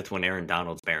Geno Smith when Aaron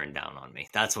Donald's bearing down on me.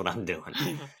 That's what I'm doing.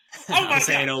 I'm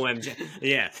saying OMG.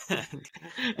 Yeah.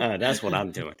 That's what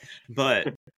I'm doing.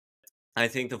 But I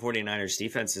think the 49ers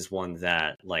defense is one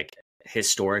that, like,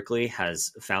 historically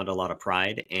has found a lot of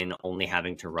pride in only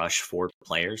having to rush 4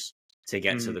 players to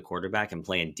get to the quarterback and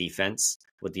play in defense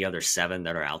with the other 7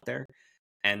 that are out there.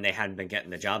 And they hadn't been getting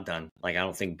the job done. Like, I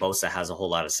don't think Bosa has a whole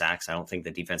lot of sacks. I don't think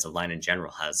the defensive line in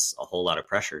general has a whole lot of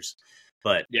pressures.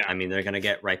 But, I mean, they're going to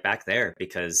get right back there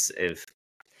because if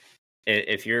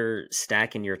you're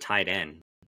stacking your tight end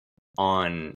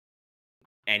on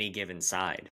any given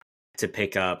side to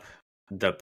pick up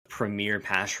the premier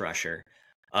pass rusher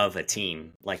of a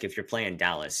team. Like if you're playing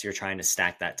Dallas, you're trying to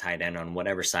stack that tight end on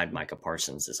whatever side Micah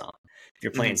Parsons is on. If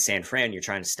you're playing San Fran, you're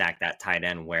trying to stack that tight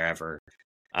end wherever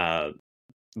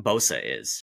Bosa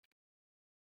is.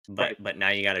 But now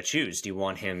you got to choose. Do you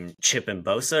want him chipping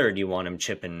Bosa or do you want him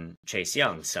chipping Chase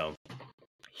Young? So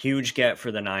huge get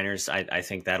for the Niners. I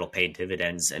think that'll pay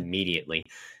dividends immediately.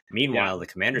 Meanwhile, the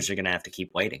Commanders are going to have to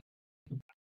keep waiting.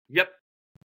 Yep.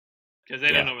 Because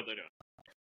they don't know what they're doing.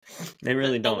 They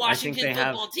really don't. The Washington I think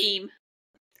football team.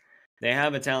 They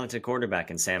have a talented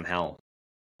quarterback in Sam Howell.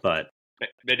 But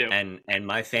they do. And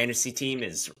my fantasy team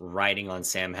is riding on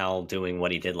Sam Howell doing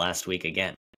what he did last week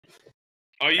again.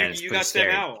 Oh, you got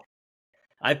Sam Howell.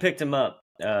 I picked him up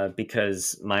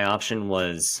because my option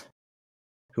was,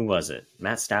 who was it?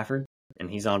 Matt Stafford? And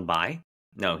he's on bye?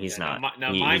 No, he's not.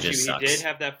 Now, mind you, he did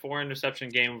have that 4-interception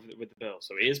game with the Bills,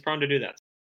 so he is prone to do that.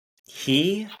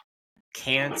 He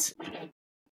can't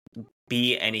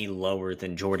be any lower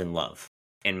than Jordan Love,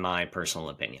 in my personal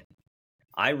opinion.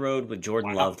 I rode with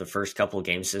Jordan Love the first couple of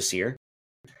games this year,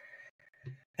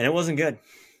 and it wasn't good.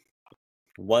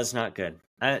 It was not good.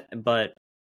 But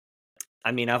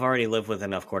I mean, I've already lived with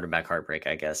enough quarterback heartbreak,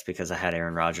 I guess, because I had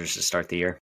Aaron Rodgers to start the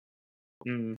year.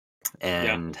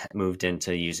 And moved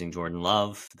into using Jordan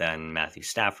Love, then Matthew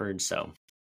Stafford. So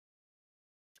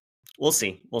we'll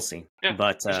see. Yeah,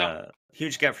 but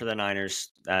huge get for the Niners.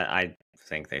 I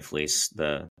think they fleece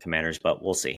the Commanders, but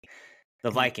we'll see.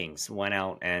 The Vikings went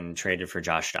out and traded for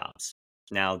Josh Dobbs.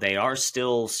 Now, they are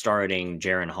still starting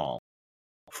Jaron Hall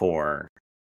for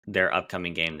their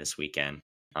upcoming game this weekend.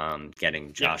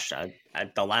 Getting Josh.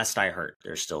 At the last I heard,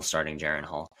 they're still starting Jaron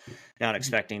Hall. Not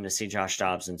expecting to see Josh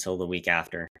Dobbs until the week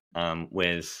after.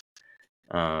 With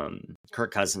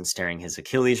Kirk Cousins tearing his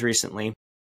Achilles recently.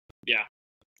 Yeah,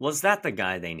 was that the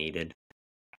guy they needed?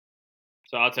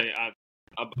 So I'll tell you.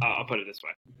 I'll put it this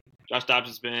way: Josh Dobbs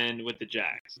has been with the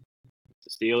Jags, the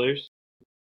Steelers,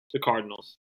 the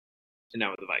Cardinals, and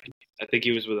now with the Vikings. I think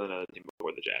he was with another team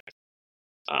before the Jags.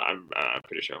 I'm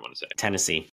pretty sure I want to say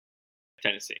Tennessee.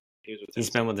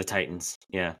 He's been with the Titans,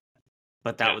 yeah,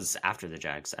 but that was after the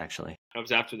Jags, actually. That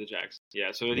was after the Jags,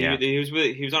 yeah. So he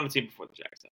was on the team before the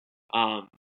Jags.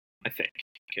 I think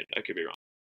I could be wrong.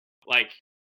 Like,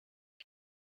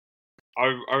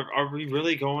 are we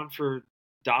really going for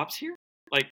Dobbs here?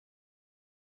 Like,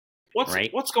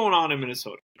 what's going on in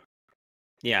Minnesota?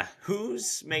 Yeah,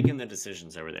 who's making the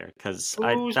decisions over there? Because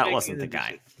that wasn't the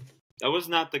guy. That was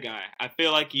not the guy. I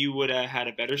feel like you would have had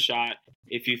a better shot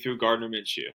if you threw Gardner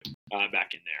Minshew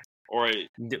back in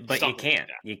there. But you can't.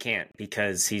 You can't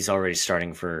because he's already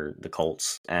starting for the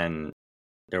Colts, and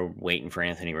they're waiting for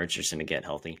Anthony Richardson to get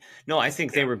healthy. No, I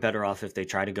think they were better off if they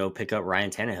try to go pick up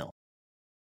Ryan Tannehill.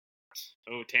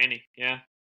 Oh, Tanny, yeah,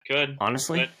 could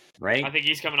honestly, right? I think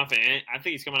he's coming off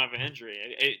an injury.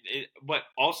 But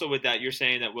also with that, you're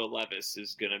saying that Will Levis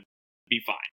is going to be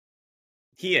fine.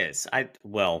 He is.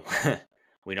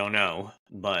 We don't know,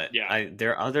 but yeah.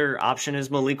 Their other option is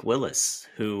Malik Willis,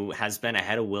 who has been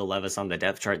ahead of Will Levis on the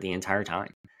depth chart the entire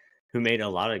time, who made a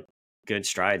lot of good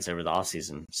strides over the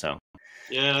offseason. So,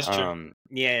 yeah, that's true.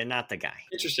 Yeah, not the guy.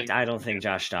 Interesting. I don't think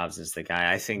Josh Dobbs is the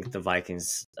guy. I think the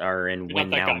Vikings are in win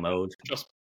now mode.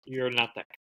 You're not that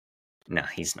guy. No,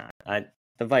 he's not.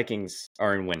 The Vikings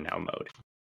are in win now mode.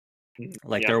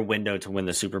 Like their window to win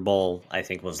the Super Bowl, I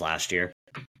think, was last year.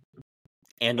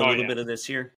 And a little bit of this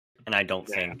year. And I don't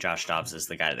think Josh Dobbs is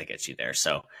the guy that gets you there.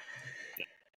 So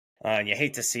you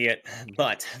hate to see it.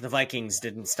 But the Vikings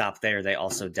didn't stop there. They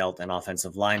also dealt an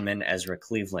offensive lineman, Ezra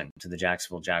Cleveland, to the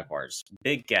Jacksonville Jaguars.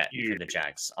 Big get for the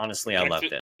Jags. Honestly, I loved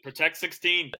it. Protect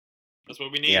 16. That's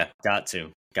what we need. Yeah, got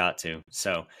to.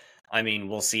 So, I mean,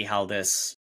 we'll see how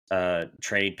this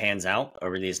trade pans out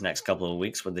over these next couple of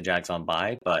weeks with the Jags on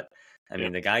bye. But I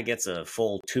mean, the guy gets a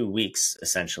full 2 weeks,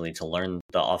 essentially, to learn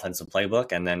the offensive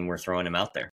playbook, and then we're throwing him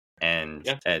out there. And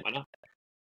why not?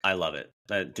 I love it.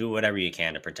 Do whatever you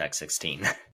can to protect 16,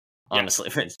 honestly.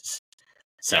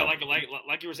 So, yeah,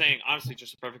 like you were saying, honestly,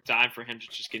 just a perfect time for him to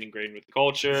just get ingrained with the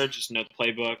culture, just know the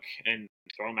playbook, and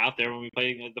throw him out there when we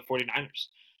play the 49ers.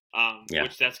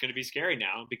 Which that's going to be scary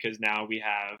now, because now we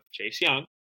have Chase Young,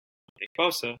 Nick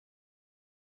Bosa,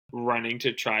 running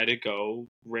to try to go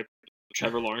rip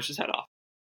Trevor Lawrence's head off.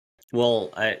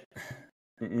 Well,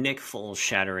 Nick Foles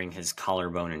shattering his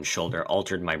collarbone and shoulder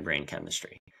altered my brain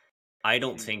chemistry. I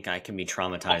don't think I can be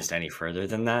traumatized any further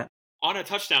than that. On a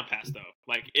touchdown pass, though.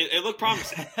 Like, it looked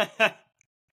promising.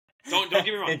 Don't get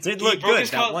me wrong. It did look good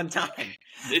that one time.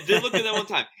 It did look good that one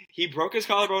time. He broke his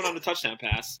collarbone on a touchdown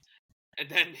pass, and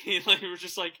then he was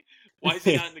just like, Why is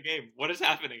he not in the game? What is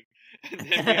happening? And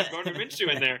then we have Gardner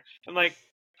Minshew in there. I'm like,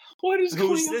 what is going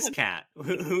on? Who's this cat?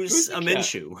 Who's a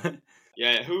Minshew?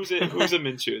 Yeah, who's a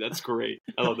Minshew? That's great.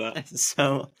 I love that.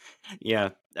 So, yeah,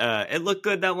 it looked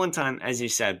good that one time, as you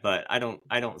said, but I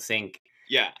don't think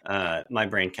my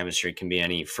brain chemistry can be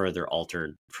any further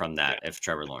altered from that if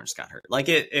Trevor Lawrence got hurt. Like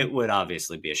it would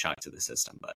obviously be a shock to the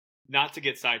system, but not to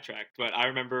get sidetracked. But I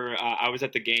remember I was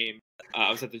at the game. I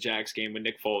was at the Jags game when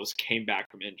Nick Foles came back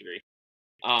from injury.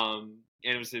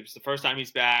 And it was the first time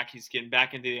he's back. He's getting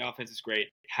back into the offense. It's great.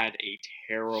 Had a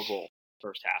terrible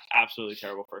first half. Absolutely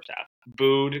terrible first half.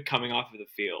 Booed coming off of the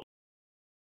field.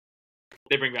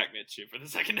 They bring back Minshew for the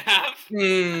second half.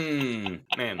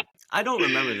 Man, I don't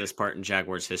remember this part in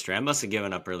Jaguars history. I must have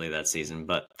given up early that season,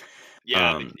 but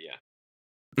yeah.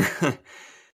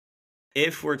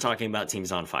 If we're talking about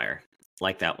teams on fire,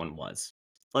 like that one was,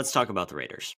 let's talk about the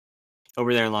Raiders.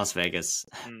 Over there in Las Vegas.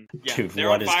 Dude, they're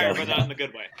on fire, but not in the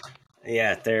good way.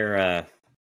 Yeah, they're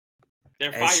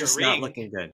it's just not looking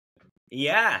good.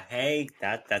 Yeah, hey,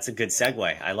 that's a good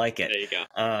segue. I like it. There you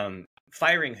go.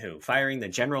 Firing who? Firing the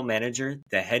general manager,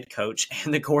 the head coach,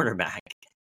 and the quarterback.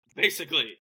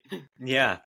 Basically.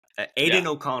 Yeah. Aiden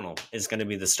O'Connell is going to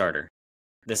be the starter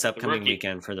this upcoming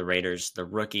weekend for the Raiders. The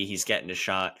rookie, he's getting a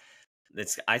shot.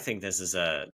 I think this is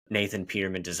a Nathan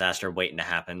Peterman disaster waiting to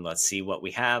happen. Let's see what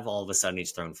we have. All of a sudden,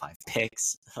 he's thrown 5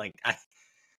 picks. Like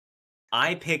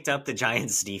I picked up the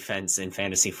Giants' defense in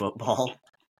fantasy football,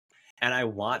 and I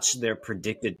watched their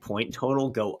predicted point total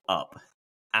go up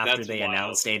after they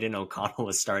announced Aiden O'Connell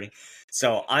was starting.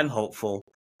 So I'm hopeful,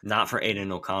 not for Aiden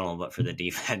O'Connell, but for the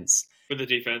defense. For the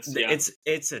defense, yeah.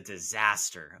 It's a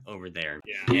disaster over there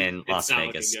in Las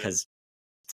Vegas because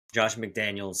Josh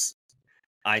McDaniels,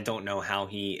 I don't know how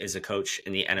he is a coach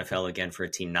in the NFL again for a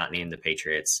team not named the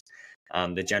Patriots.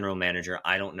 The general manager,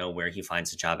 I don't know where he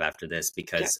finds a job after this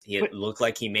because it looked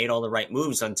like he made all the right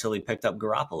moves until he picked up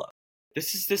Garoppolo.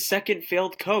 This is the second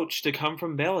failed coach to come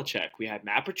from Belichick. We had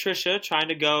Matt Patricia trying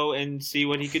to go and see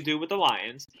what he could do with the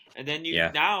Lions. And then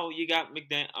now you got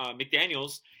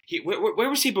McDaniels. Where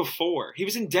was he before? He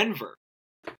was in Denver.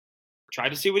 Tried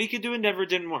to see what he could do in Denver,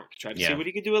 didn't work. Tried to see what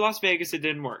he could do in Las Vegas, it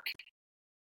didn't work.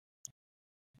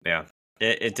 Yeah,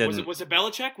 it didn't. Was it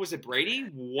Belichick? Was it Brady?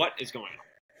 What is going on?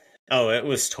 Oh, it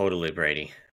was totally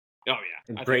Brady. Oh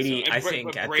yeah, Brady. I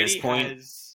think at this point,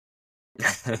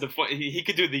 he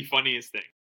could do the funniest thing.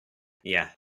 Yeah,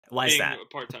 why is that? Being a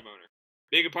part-time owner.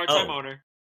 Being a part-time owner,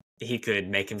 he could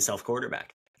make himself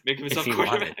quarterback. Make himself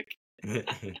quarterback,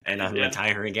 and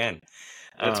retire again.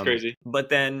 That's crazy. But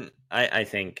then I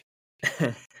think.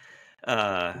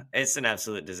 It's an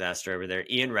absolute disaster over there.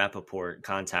 Ian Rappaport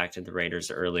contacted the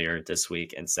Raiders earlier this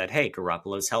week and said, hey,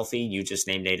 Garoppolo's healthy. You just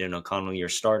named Aiden O'Connell your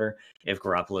starter. If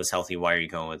Garoppolo's healthy, why are you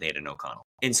going with Aiden O'Connell?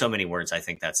 In so many words, I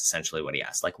think that's essentially what he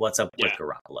asked. Like, what's up with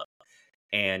Garoppolo?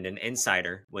 And an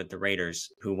insider with the Raiders,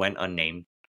 who went unnamed,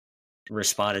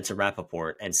 responded to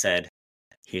Rappaport and said,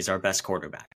 he's our best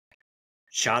quarterback.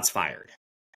 Shots fired.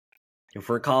 If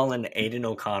we're calling Aiden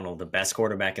O'Connell the best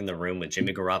quarterback in the room with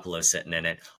Jimmy Garoppolo sitting in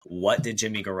it, what did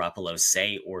Jimmy Garoppolo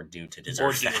say or do to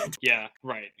deserve that? Yeah,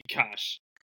 right. Gosh.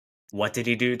 What did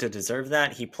he do to deserve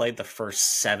that? He played the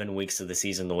first 7 weeks of the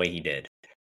season the way he did.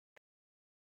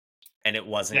 And it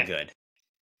wasn't good.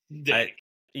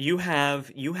 You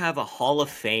have a Hall of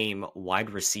Fame wide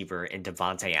receiver in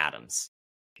Devontae Adams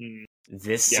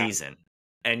this season,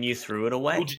 and you threw it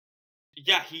away.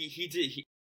 Yeah, he did.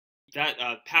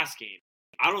 That pass game,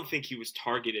 I don't think he was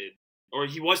targeted, or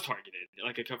he was targeted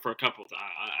for a couple.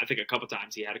 I think a couple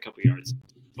times he had a couple yards,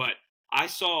 but I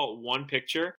saw one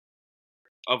picture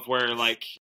of where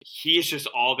he is just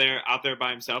out there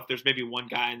by himself. There's maybe one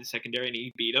guy in the secondary and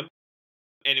he beat him,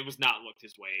 and it was not looked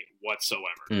his way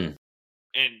whatsoever.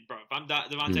 And bro, if I'm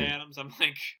Devontae Adams, I'm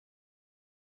like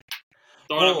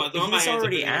throwing my hands up in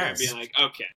the air and being like,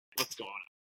 okay, what's going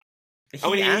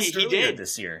on? He did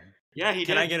this year. Yeah, he did.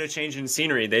 Can I get a change in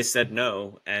scenery? They said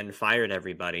no and fired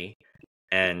everybody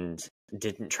and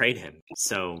didn't trade him.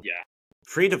 So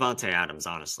free Devontae Adams,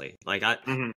 honestly.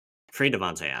 Free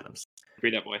Devontae Adams.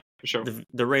 Free that boy, for sure.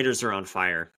 The Raiders are on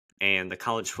fire, and the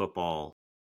college football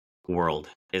world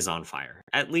is on fire.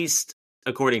 At least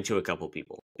according to a couple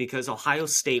people. Because Ohio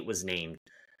State was named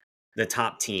the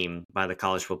top team by the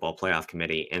College Football Playoff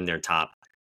Committee in their top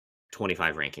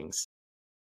 25 rankings.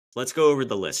 Let's go over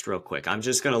the list real quick. I'm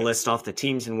just going to list off the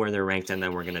teams and where they're ranked, and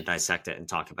then we're going to dissect it and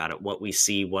talk about it. What we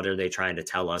see, what are they trying to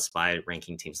tell us by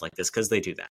ranking teams like this? Because they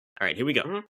do that. All right, here we go.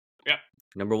 Mm-hmm. Yeah.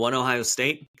 Number 1, Ohio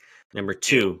State. Number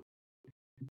 2,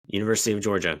 University of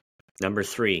Georgia. Number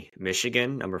 3,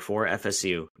 Michigan. Number 4,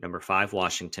 FSU. Number 5,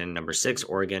 Washington. Number 6,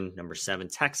 Oregon. Number 7,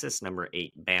 Texas. Number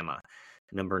 8, Bama.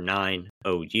 Number 9,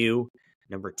 OU.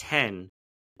 Number 10,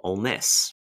 Ole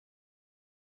Miss.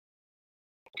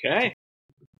 Okay.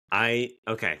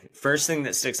 First thing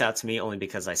that sticks out to me, only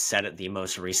because I said it the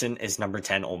most recent, is number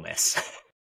 10, Ole Miss.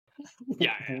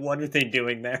 Yeah. What are they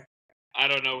doing there? I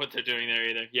don't know what they're doing there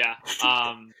either. Yeah.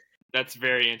 That's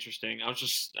very interesting. I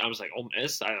was like, Ole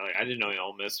Miss? I didn't know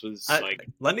Ole Miss was like.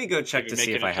 Let me go check to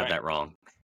see if I try. have that wrong.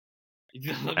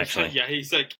 Actually, yeah,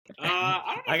 he's like,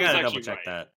 I don't know. I gotta double check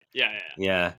that.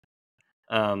 Yeah.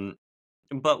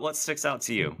 But what sticks out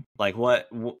to you? Like, what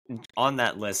on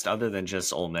that list, other than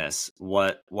just Ole Miss,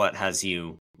 what has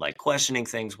you like questioning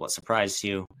things? What surprised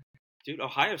you? Dude,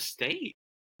 Ohio State.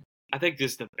 I think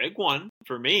this is the big one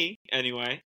for me,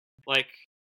 anyway. Like,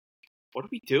 what are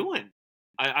we doing?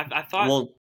 I thought.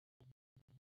 Well,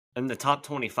 in the top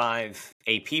 25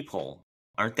 AP poll,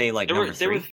 aren't they like number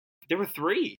 3? There were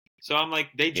 3. So I'm like,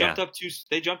 they jumped up 2.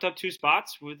 They jumped up 2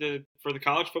 spots for the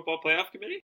college football playoff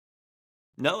committee.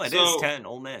 No, it is 10.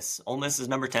 Ole Miss. Ole Miss is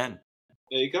number 10.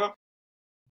 There you go.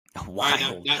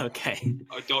 Wild. Okay.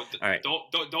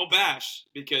 Don't bash,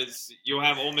 because you'll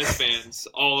have Ole Miss fans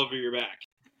all over your back.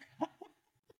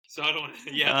 So I don't.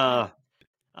 Yeah.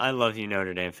 I love you,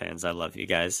 Notre Dame fans. I love you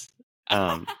guys.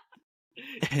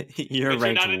 You're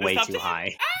ranked way too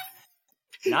high.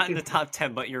 Not in the top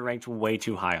 10, but you're ranked way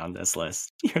too high on this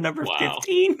list. You're number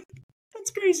 15.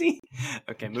 That's crazy.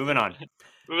 Okay, moving on.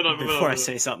 Before I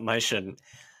say something I shouldn't.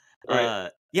 Right.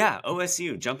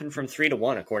 OSU jumping from 3 to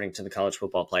 1 according to the College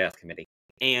Football Playoff Committee.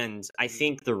 And I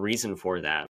think the reason for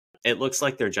that, it looks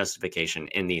like their justification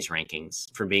in these rankings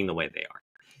for being the way they are,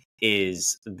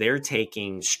 is they're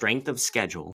taking strength of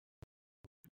schedule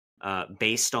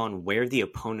based on where the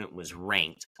opponent was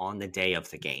ranked on the day of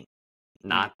the game,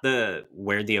 not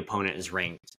where the opponent is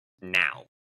ranked now.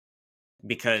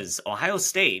 Because Ohio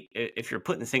State, if you're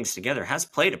putting things together, has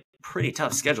played a pretty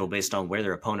tough schedule based on where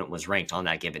their opponent was ranked on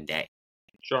that given day.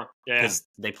 Sure. Yeah. Because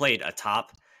they played a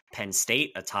top Penn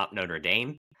State, a top Notre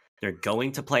Dame. They're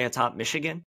going to play a top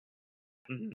Michigan.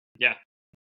 Mm-hmm. Yeah.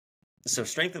 So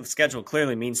strength of schedule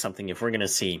clearly means something if we're going to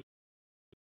see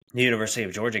the University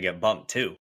of Georgia get bumped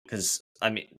too. Because, I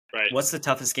mean, What's the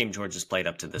toughest game Georgia's played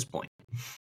up to this point?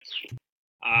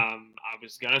 I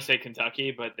was going to say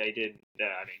Kentucky, but they did.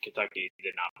 Kentucky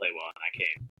did not play well in that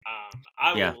game.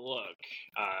 I will look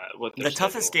what the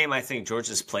toughest game I think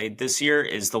Georgia's played this year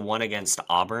is the one against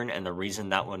Auburn, and the reason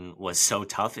that one was so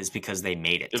tough is because they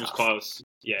made it tough. It was close.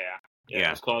 Yeah. It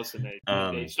was close, and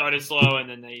they started slow, and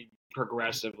then they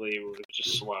progressively were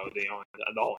just slow the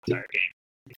whole entire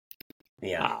game.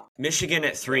 Yeah. Wow. Michigan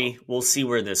at 3. We'll see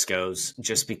where this goes,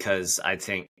 just because I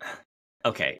think...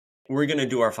 Okay, we're going to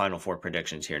do our Final Four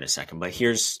predictions here in a second, but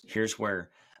here's where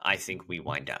I think we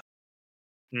wind up.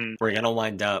 We're going to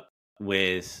wind up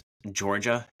with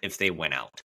Georgia if they win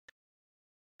out.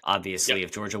 Obviously,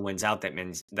 if Georgia wins out, that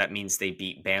means they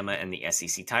beat Bama in the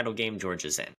SEC title game.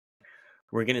 Georgia's in.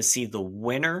 We're going to see the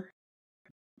winner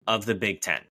of the Big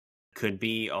Ten. Could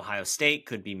be Ohio State,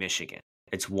 could be Michigan.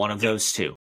 It's one of those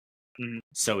two. Mm-hmm.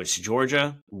 So it's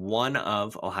Georgia, one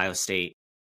of Ohio State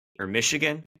or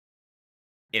Michigan.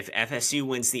 If FSU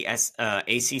wins the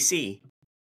ACC,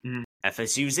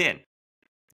 FSU's in.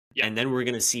 Yep. And then we're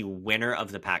going to see winner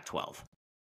of the Pac-12.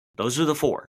 Those are the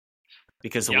 4.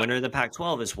 Because the winner of the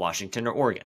Pac-12 is Washington or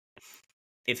Oregon.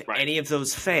 If any of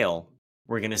those fail,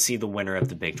 we're going to see the winner of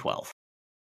the Big 12.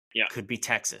 Yeah. Could be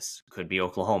Texas. Could be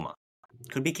Oklahoma.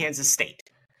 Could be Kansas State.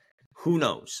 Who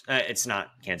knows? It's not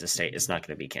Kansas State. It's not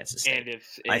going to be Kansas State.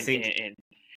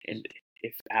 And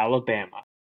if Alabama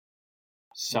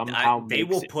somehow they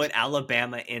will put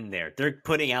Alabama in there. They're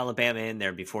putting Alabama in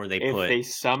there before if they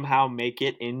somehow make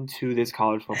it into this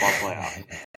college football playoff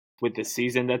with the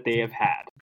season that they have had,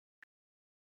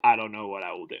 I don't know what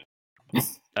I will do.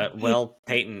 Well,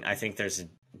 Peyton, I think there's a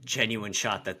genuine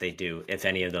shot that they do if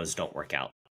any of those don't work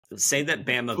out. Say that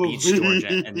Bama beats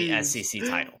Georgia in the SEC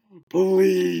title.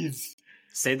 Please.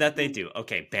 Say that they do.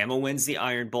 Okay, Bama wins the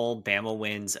Iron Bowl. Bama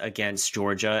wins against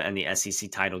Georgia and the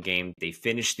SEC title game. They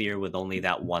finish the year with only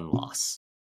that one loss,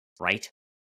 right?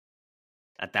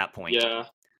 At that point. Yeah.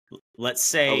 Let's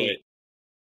say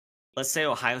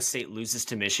Ohio State loses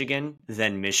to Michigan,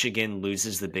 then Michigan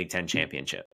loses the Big Ten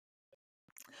championship.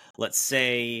 Let's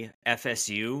say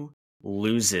FSU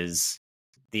loses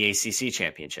the ACC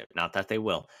championship. Not that they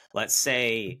will. Let's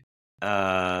say,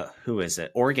 who is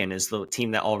it? Oregon is the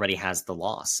team that already has the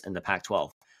loss in the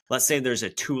Pac-12. Let's say there's a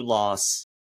 2-loss,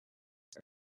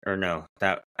 or no,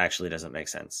 that actually doesn't make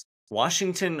sense.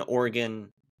 Washington, Oregon,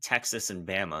 Texas, and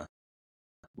Bama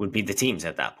would be the teams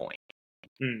at that point.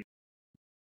 Hmm.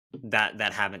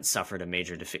 that haven't suffered a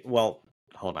major defeat. Well,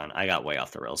 hold on, I got way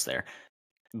off the rails there.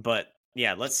 But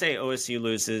yeah, let's say OSU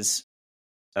loses,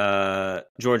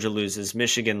 Georgia loses,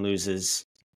 Michigan loses.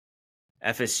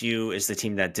 FSU is the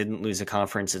team that didn't lose a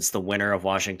conference. It's the winner of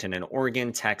Washington and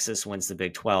Oregon. Texas wins the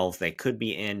Big 12. They could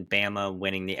be in. Bama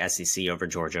winning the SEC over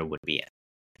Georgia would be in.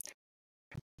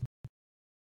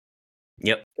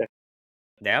 Yep. Okay.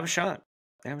 They have a shot.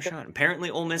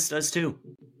 Apparently, Ole Miss does too.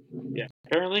 Yeah,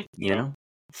 apparently. You know?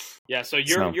 Yeah, so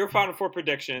your Final Four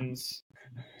predictions,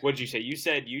 what did you say? You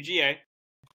said UGA.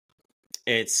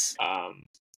 It's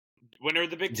winner of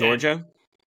the Big Ten.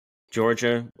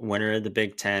 Georgia, winner of the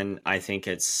Big Ten. I think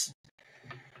it's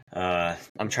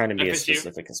I'm trying to be FSU. as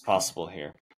specific as possible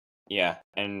here. Yeah,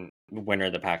 and winner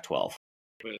of the Pac-12.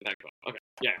 Winner of the Pac-12. Okay,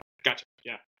 yeah, gotcha.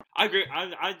 Yeah, I agree.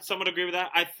 I somewhat agree with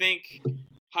that. I think,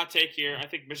 hot take here, I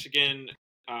think Michigan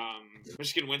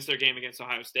wins their game against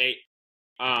Ohio State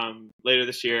later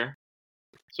this year.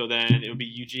 So then it would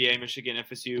be UGA, Michigan,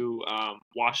 FSU,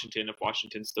 Washington, if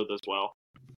Washington still does well.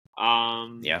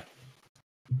 Yeah.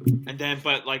 And then,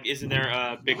 but like, isn't there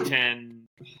a Big Ten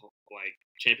like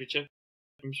championship?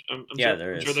 I'm sure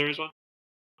there is one.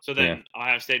 So then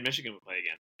Ohio State and Michigan would play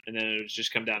again, and then it would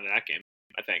just come down to that game,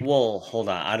 I think. Well, hold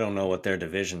on. I don't know what their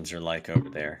divisions are like over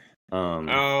there.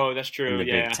 Oh, that's true. In the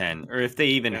Big Ten, or if they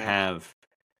even have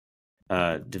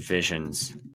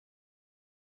divisions.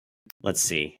 Let's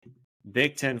see.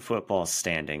 Big Ten football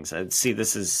standings. See,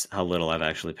 this is how little I've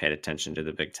actually paid attention to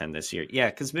the Big Ten this year. Yeah,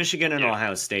 because Michigan and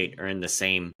Ohio State are in the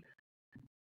same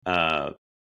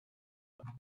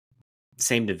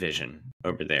division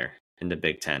over there in the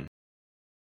Big Ten.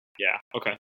 Yeah,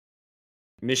 okay.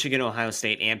 Michigan, Ohio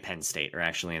State, and Penn State are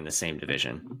actually in the same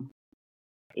division.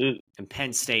 And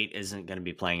Penn State isn't going to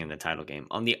be playing in the title game.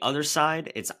 On the other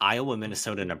side, it's Iowa,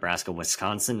 Minnesota, Nebraska,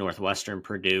 Wisconsin, Northwestern,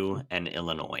 Purdue, and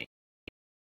Illinois.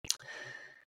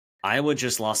 Iowa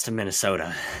just lost to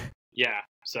Minnesota. Yeah,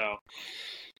 so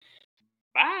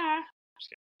bye.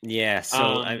 Yeah,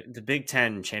 so the Big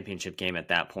Ten championship game at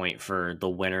that point for the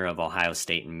winner of Ohio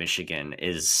State and Michigan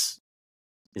is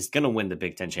going to win the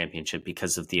Big Ten championship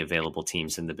because of the available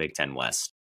teams in the Big Ten West.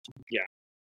 Yeah.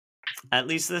 At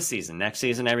least this season. Next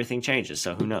season, everything changes,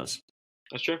 so who knows?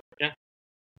 That's true, yeah.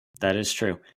 That is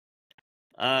true.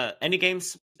 Any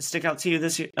games stick out to you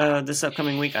this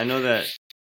upcoming week? I know that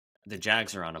the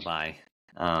Jags are on a bye.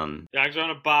 Jags are on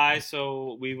a bye,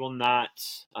 so we will not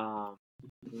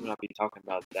be talking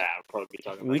about that. We'll probably be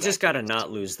talking about we just got to not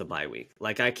lose the bye week.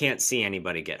 Like, I can't see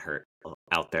anybody get hurt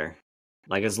out there.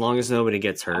 Like, as long as nobody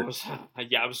gets hurt.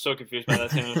 I was so confused by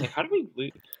that. I was like, how do we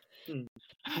lose?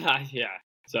 Yeah,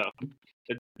 so.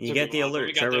 You get the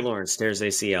alert. Trevor Lawrence tears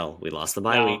ACL. We lost the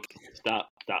bye week. Stop.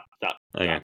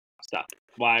 Okay. Stop.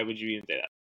 Why would you even say that?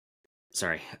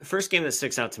 Sorry. First game that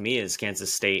sticks out to me is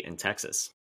Kansas State and Texas.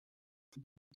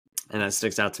 And that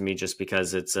sticks out to me just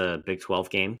because it's a Big 12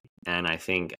 game. And I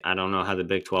don't know how the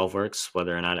Big 12 works,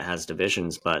 whether or not it has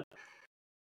divisions, but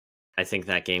I think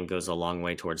that game goes a long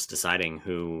way towards deciding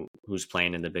who's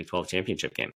playing in the Big 12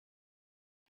 championship game.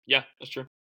 Yeah, that's true.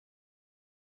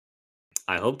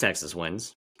 I hope Texas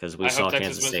wins because we saw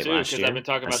Kansas State last year. I've been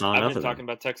talking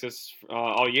about Texas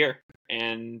all year,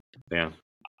 and I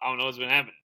don't know what's been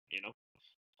happening.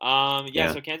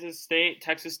 So Kansas State,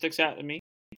 Texas sticks out to me.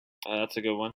 That's a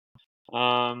good one.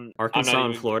 Arkansas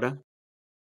and Florida.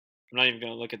 I'm not even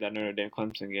going to look at that Notre Dame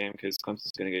Clemson game because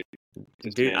Clemson's going to get.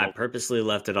 Dude, I purposely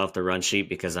left it off the run sheet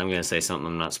because I'm going to say something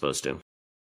I'm not supposed to.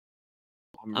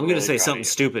 I'm going to say something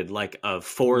stupid like a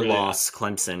 4-loss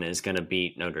Clemson is going to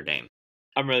beat Notre Dame.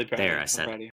 I'm really proud of you. I said.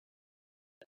 Proud of you.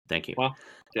 Thank you. Well,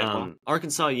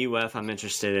 Arkansas UF I'm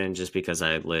interested in just because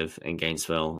I live in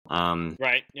Gainesville.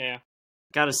 Right, yeah.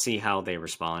 Got to see how they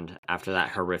respond after that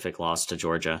horrific loss to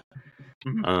Georgia.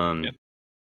 Mm-hmm.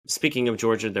 Speaking of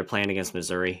Georgia, they're playing against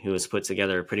Missouri, who has put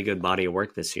together a pretty good body of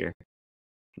work this year.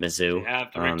 Mizzou. Yeah,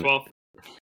 the Big 12.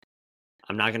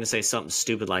 I'm not going to say something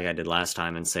stupid like I did last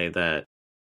time and say that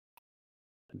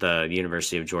the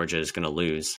University of Georgia is going to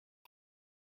lose.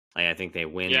 I think they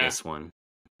win this one,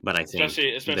 but I think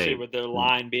especially with their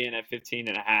line being at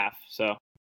 15.5. So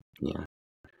yeah,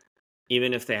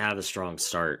 even if they have a strong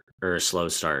start or a slow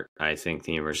start, I think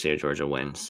the University of Georgia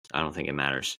wins. I don't think it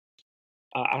matters.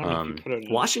 I don't know if you put it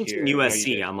Washington here.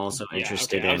 USC. No, I'm also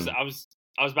interested in. I was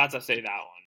about to say that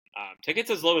one. Tickets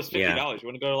as low as $50. You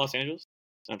want to go to Los Angeles?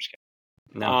 No, I'm just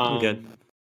kidding. No, I'm good.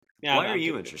 Yeah, why are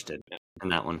you interested in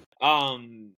that one?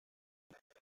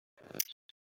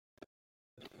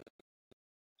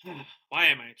 Why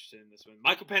am I interested in this one?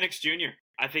 Michael Penix Jr.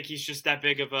 I think he's just that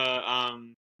big of a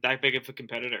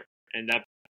competitor, and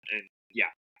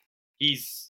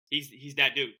He's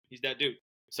that dude. He's that dude.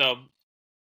 So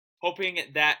hoping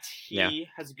that he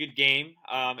has a good game.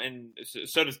 And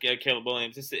so does Caleb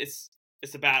Williams. It's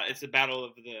a battle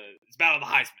of the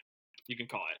Heisman. You can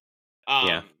call it.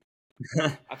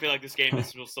 I feel like this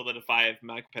will solidify if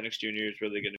Michael Penix Jr. is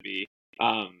really going to be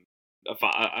a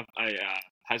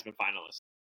Heisman finalist.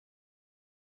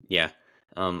 Yeah.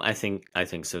 I think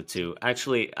so too.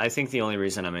 Actually, I think the only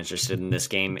reason I'm interested in this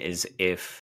game is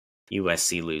if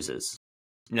USC loses.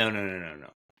 No.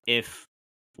 If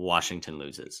Washington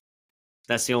loses.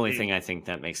 That's the only thing I think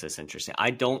that makes this interesting.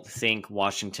 I don't think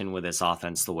Washington, with its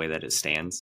offense the way that it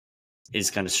stands, is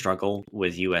going to struggle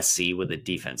with USC with a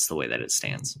defense the way that it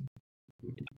stands.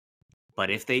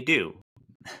 But if they do,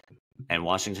 and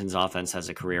Washington's offense has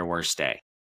a career worst day,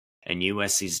 and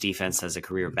USC's defense has a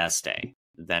career best day,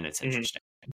 then it's interesting.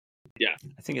 Yeah.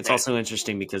 I think it's also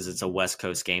interesting because it's a West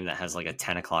Coast game that has like a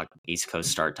 10 o'clock East Coast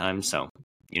start time. So,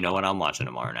 you know what? I'm watching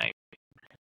tomorrow night.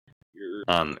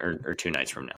 Or 2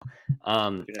 nights from now.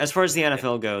 As far as the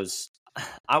NFL goes,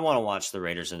 I want to watch the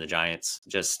Raiders and the Giants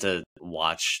just to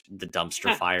watch the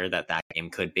dumpster fire that game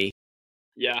could be.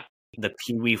 Yeah. The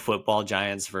Pee Wee football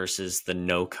Giants versus the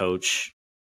no coach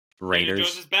Raiders.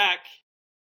 Jones is back.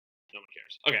 No one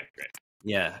cares. Okay, great.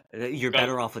 Yeah, you're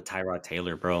better off with Tyrod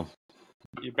Taylor, bro.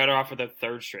 You're better off with a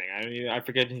third string. I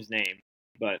forget his name,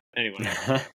 but anyway.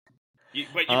 But you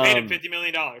paid him $50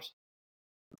 million.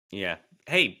 Yeah.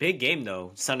 Hey, big game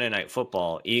though. Sunday Night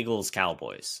Football, Eagles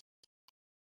Cowboys.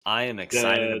 I am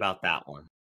excited about that one.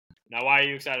 Now, why are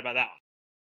you excited about that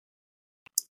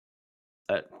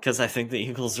one? Because I think the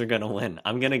Eagles are going to win.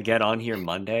 I'm going to get on here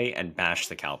Monday and bash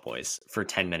the Cowboys for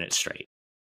 10 minutes straight.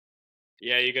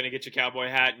 Yeah, you're going to get your cowboy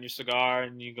hat and your cigar,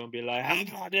 and you're going to be like, how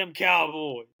about them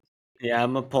Cowboys? Yeah,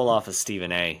 I'm going to pull off a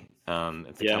Stephen A.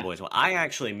 If the Cowboys win. I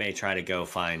actually may try to go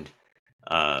find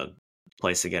a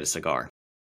place to get a cigar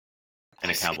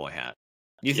and a cowboy hat.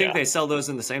 You think they sell those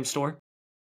in the same store?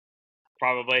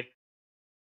 Probably.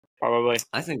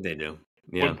 I think they do.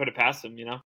 Yeah. Wouldn't put it past them, you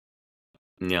know?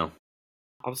 Yeah.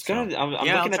 I'm looking at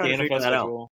the NFL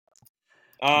schedule.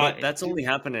 But that's only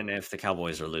happening if the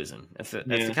Cowboys are losing. If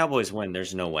the Cowboys win,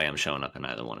 there's no way I'm showing up in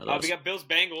either one of those. We got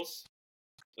Bills-Bengals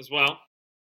as well.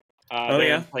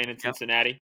 Playing in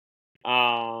Cincinnati.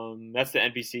 That's the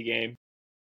NBC game.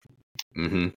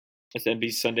 Mm-hmm. It's the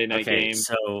NBC Sunday night game.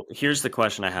 So here's the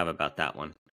question I have about that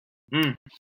one.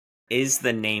 Is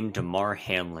the name Damar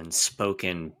Hamlin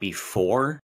spoken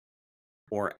before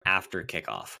or after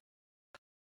kickoff?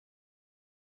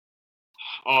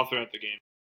 All throughout the game.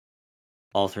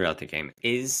 All throughout the game.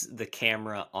 Is the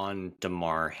camera on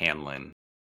Damar Hamlin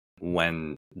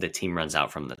when the team runs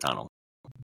out from the tunnel?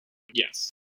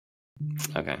 Yes.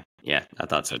 Okay. Yeah, I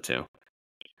thought so too.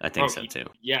 I think so too.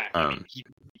 Yeah,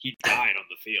 he died on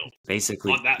the field.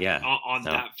 Basically, on that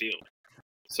field.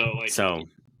 So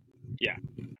yeah,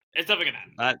 it's definitely gonna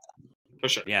happen. For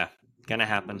sure. Yeah, gonna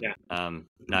happen. Yeah.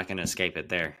 Not gonna escape it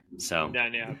there. So.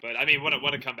 Yeah. But I mean,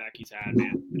 what a comeback he's had,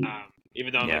 man.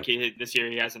 Even though this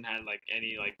year he hasn't had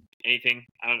anything.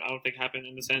 I don't think happened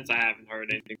in the sense. I haven't heard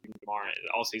anything from Damar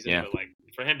all season. Yeah. But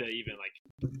for him to even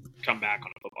come back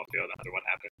on a football field after what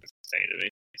happened is insane to me.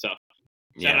 So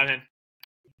shout out him.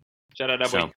 Shout out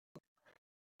that boy.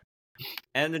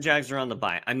 And the Jags are on the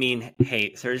bye. I mean,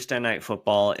 hey, Thursday Night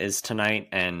Football is tonight,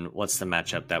 and what's the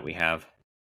matchup that we have?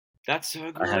 That's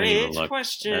a great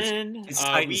question.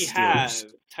 We have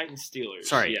Titans Steelers.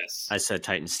 Sorry, yes. I said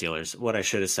Titans Steelers. What I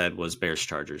should have said was Bears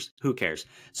Chargers. Who cares?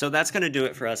 So that's going to do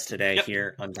it for us today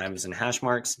here on Diamonds and Hash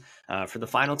Marks. For the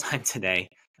final time today,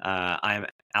 I'm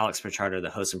Alex Pichardo,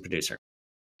 the host and producer.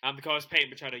 I'm the co-host,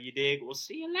 Peyton Pichardo. You dig? We'll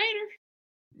see you later.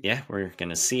 Yeah, we're going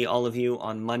to see all of you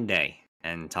on Monday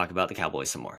and talk about the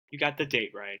Cowboys some more. You got the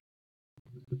date right.